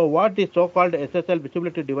 so what this so-called SSL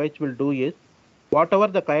visibility device will do is, whatever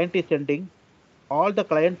the client is sending, all the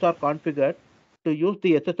clients are configured to use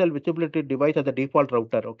the SSL visibility device as the default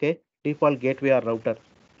router, okay? Default gateway or router.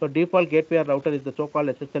 So default gateway or router is the so-called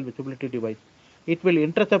SSL visibility device. It will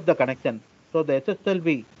intercept the connection. So the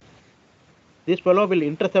SSLV, this fellow will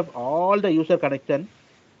intercept all the user connection,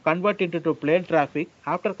 convert it into plain traffic.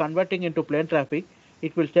 After converting into plain traffic,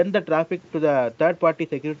 it will send the traffic to the third-party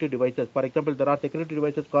security devices. For example, there are security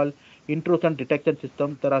devices called intrusion detection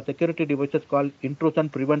system. There are security devices called intrusion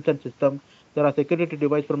prevention system. There are security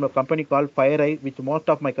devices from a company called FireEye, which most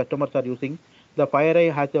of my customers are using. The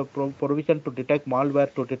FireEye has a provision to detect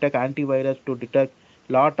malware, to detect antivirus, to detect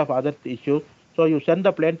lot of other issues. So you send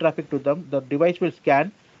the plain traffic to them. The device will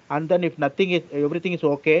scan, and then if everything is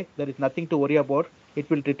okay, there is nothing to worry about, it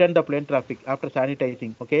will return the plain traffic after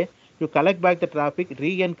sanitizing. Okay, you collect back the traffic,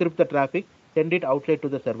 re-encrypt the traffic, send it outside to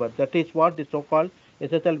the server. That is what the so-called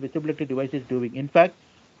SSL visibility device is doing. In fact,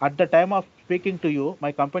 at the time of speaking to you,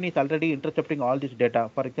 my company is already intercepting all this data.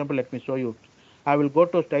 For example, let me show you. I will go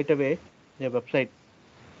to straight away the website.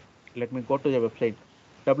 Let me go to the website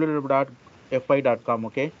www.fi.com.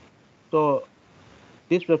 Okay, so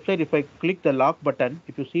this website, if I click the lock button,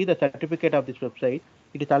 if you see the certificate of this website,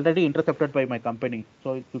 it is already intercepted by my company.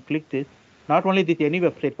 So if you click this, not only this, any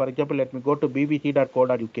website, for example, let me go to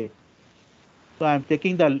bbc.co.uk. So I'm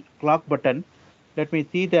checking the clock button. Let me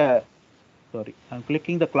see I'm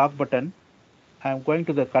clicking the clock button. I'm going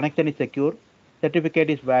to the connection is secure. Certificate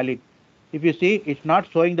is valid. If you see, it's not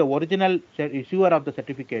showing the original issuer of the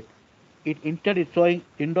certificate. Instead it's showing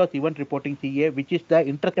Windows Event Reporting CA, which is the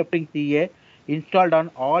intercepting CA installed on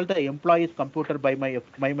all the employees' computer by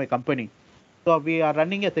my company. So we are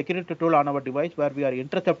running a security tool on our device where we are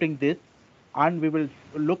intercepting this, and we will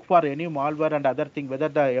look for any malware and other thing, whether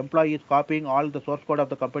the employee is copying all the source code of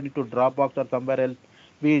the company to Dropbox or somewhere else.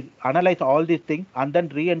 We analyze all these things and then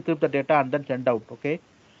re-encrypt the data and then send out. Okay.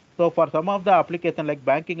 So for some of the application like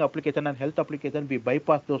banking application and health application, we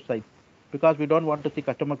bypass those sites because we don't want to see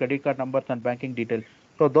customer credit card numbers and banking details.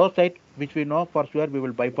 So those sites which we know for sure we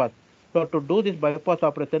will bypass. So to do this bypass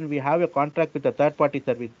operation, we have a contract with a third-party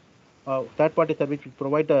service. Third-party service will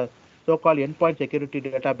provide the so-called endpoint security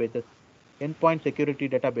databases. Endpoint security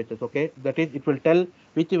databases. Okay, that is, it will tell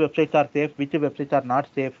which websites are safe, which websites are not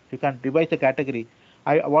safe. You can devise a category.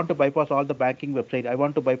 I want to bypass all the banking website. I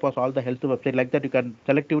want to bypass all the health website. Like that, you can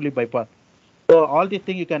selectively bypass. So all these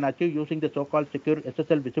things you can achieve using the so-called secure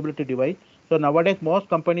SSL visibility device. So nowadays, most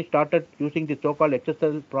companies started using the so-called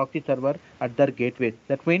SSL proxy server at their gateways.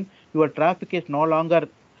 That means your traffic is no longer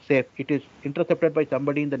safe. It is intercepted by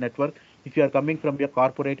somebody in the network if you are coming from your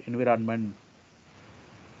corporate environment.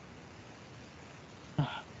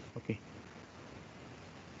 Okay.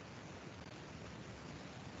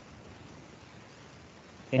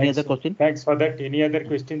 Any other question? Thanks for that. Any other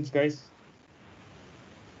questions, guys?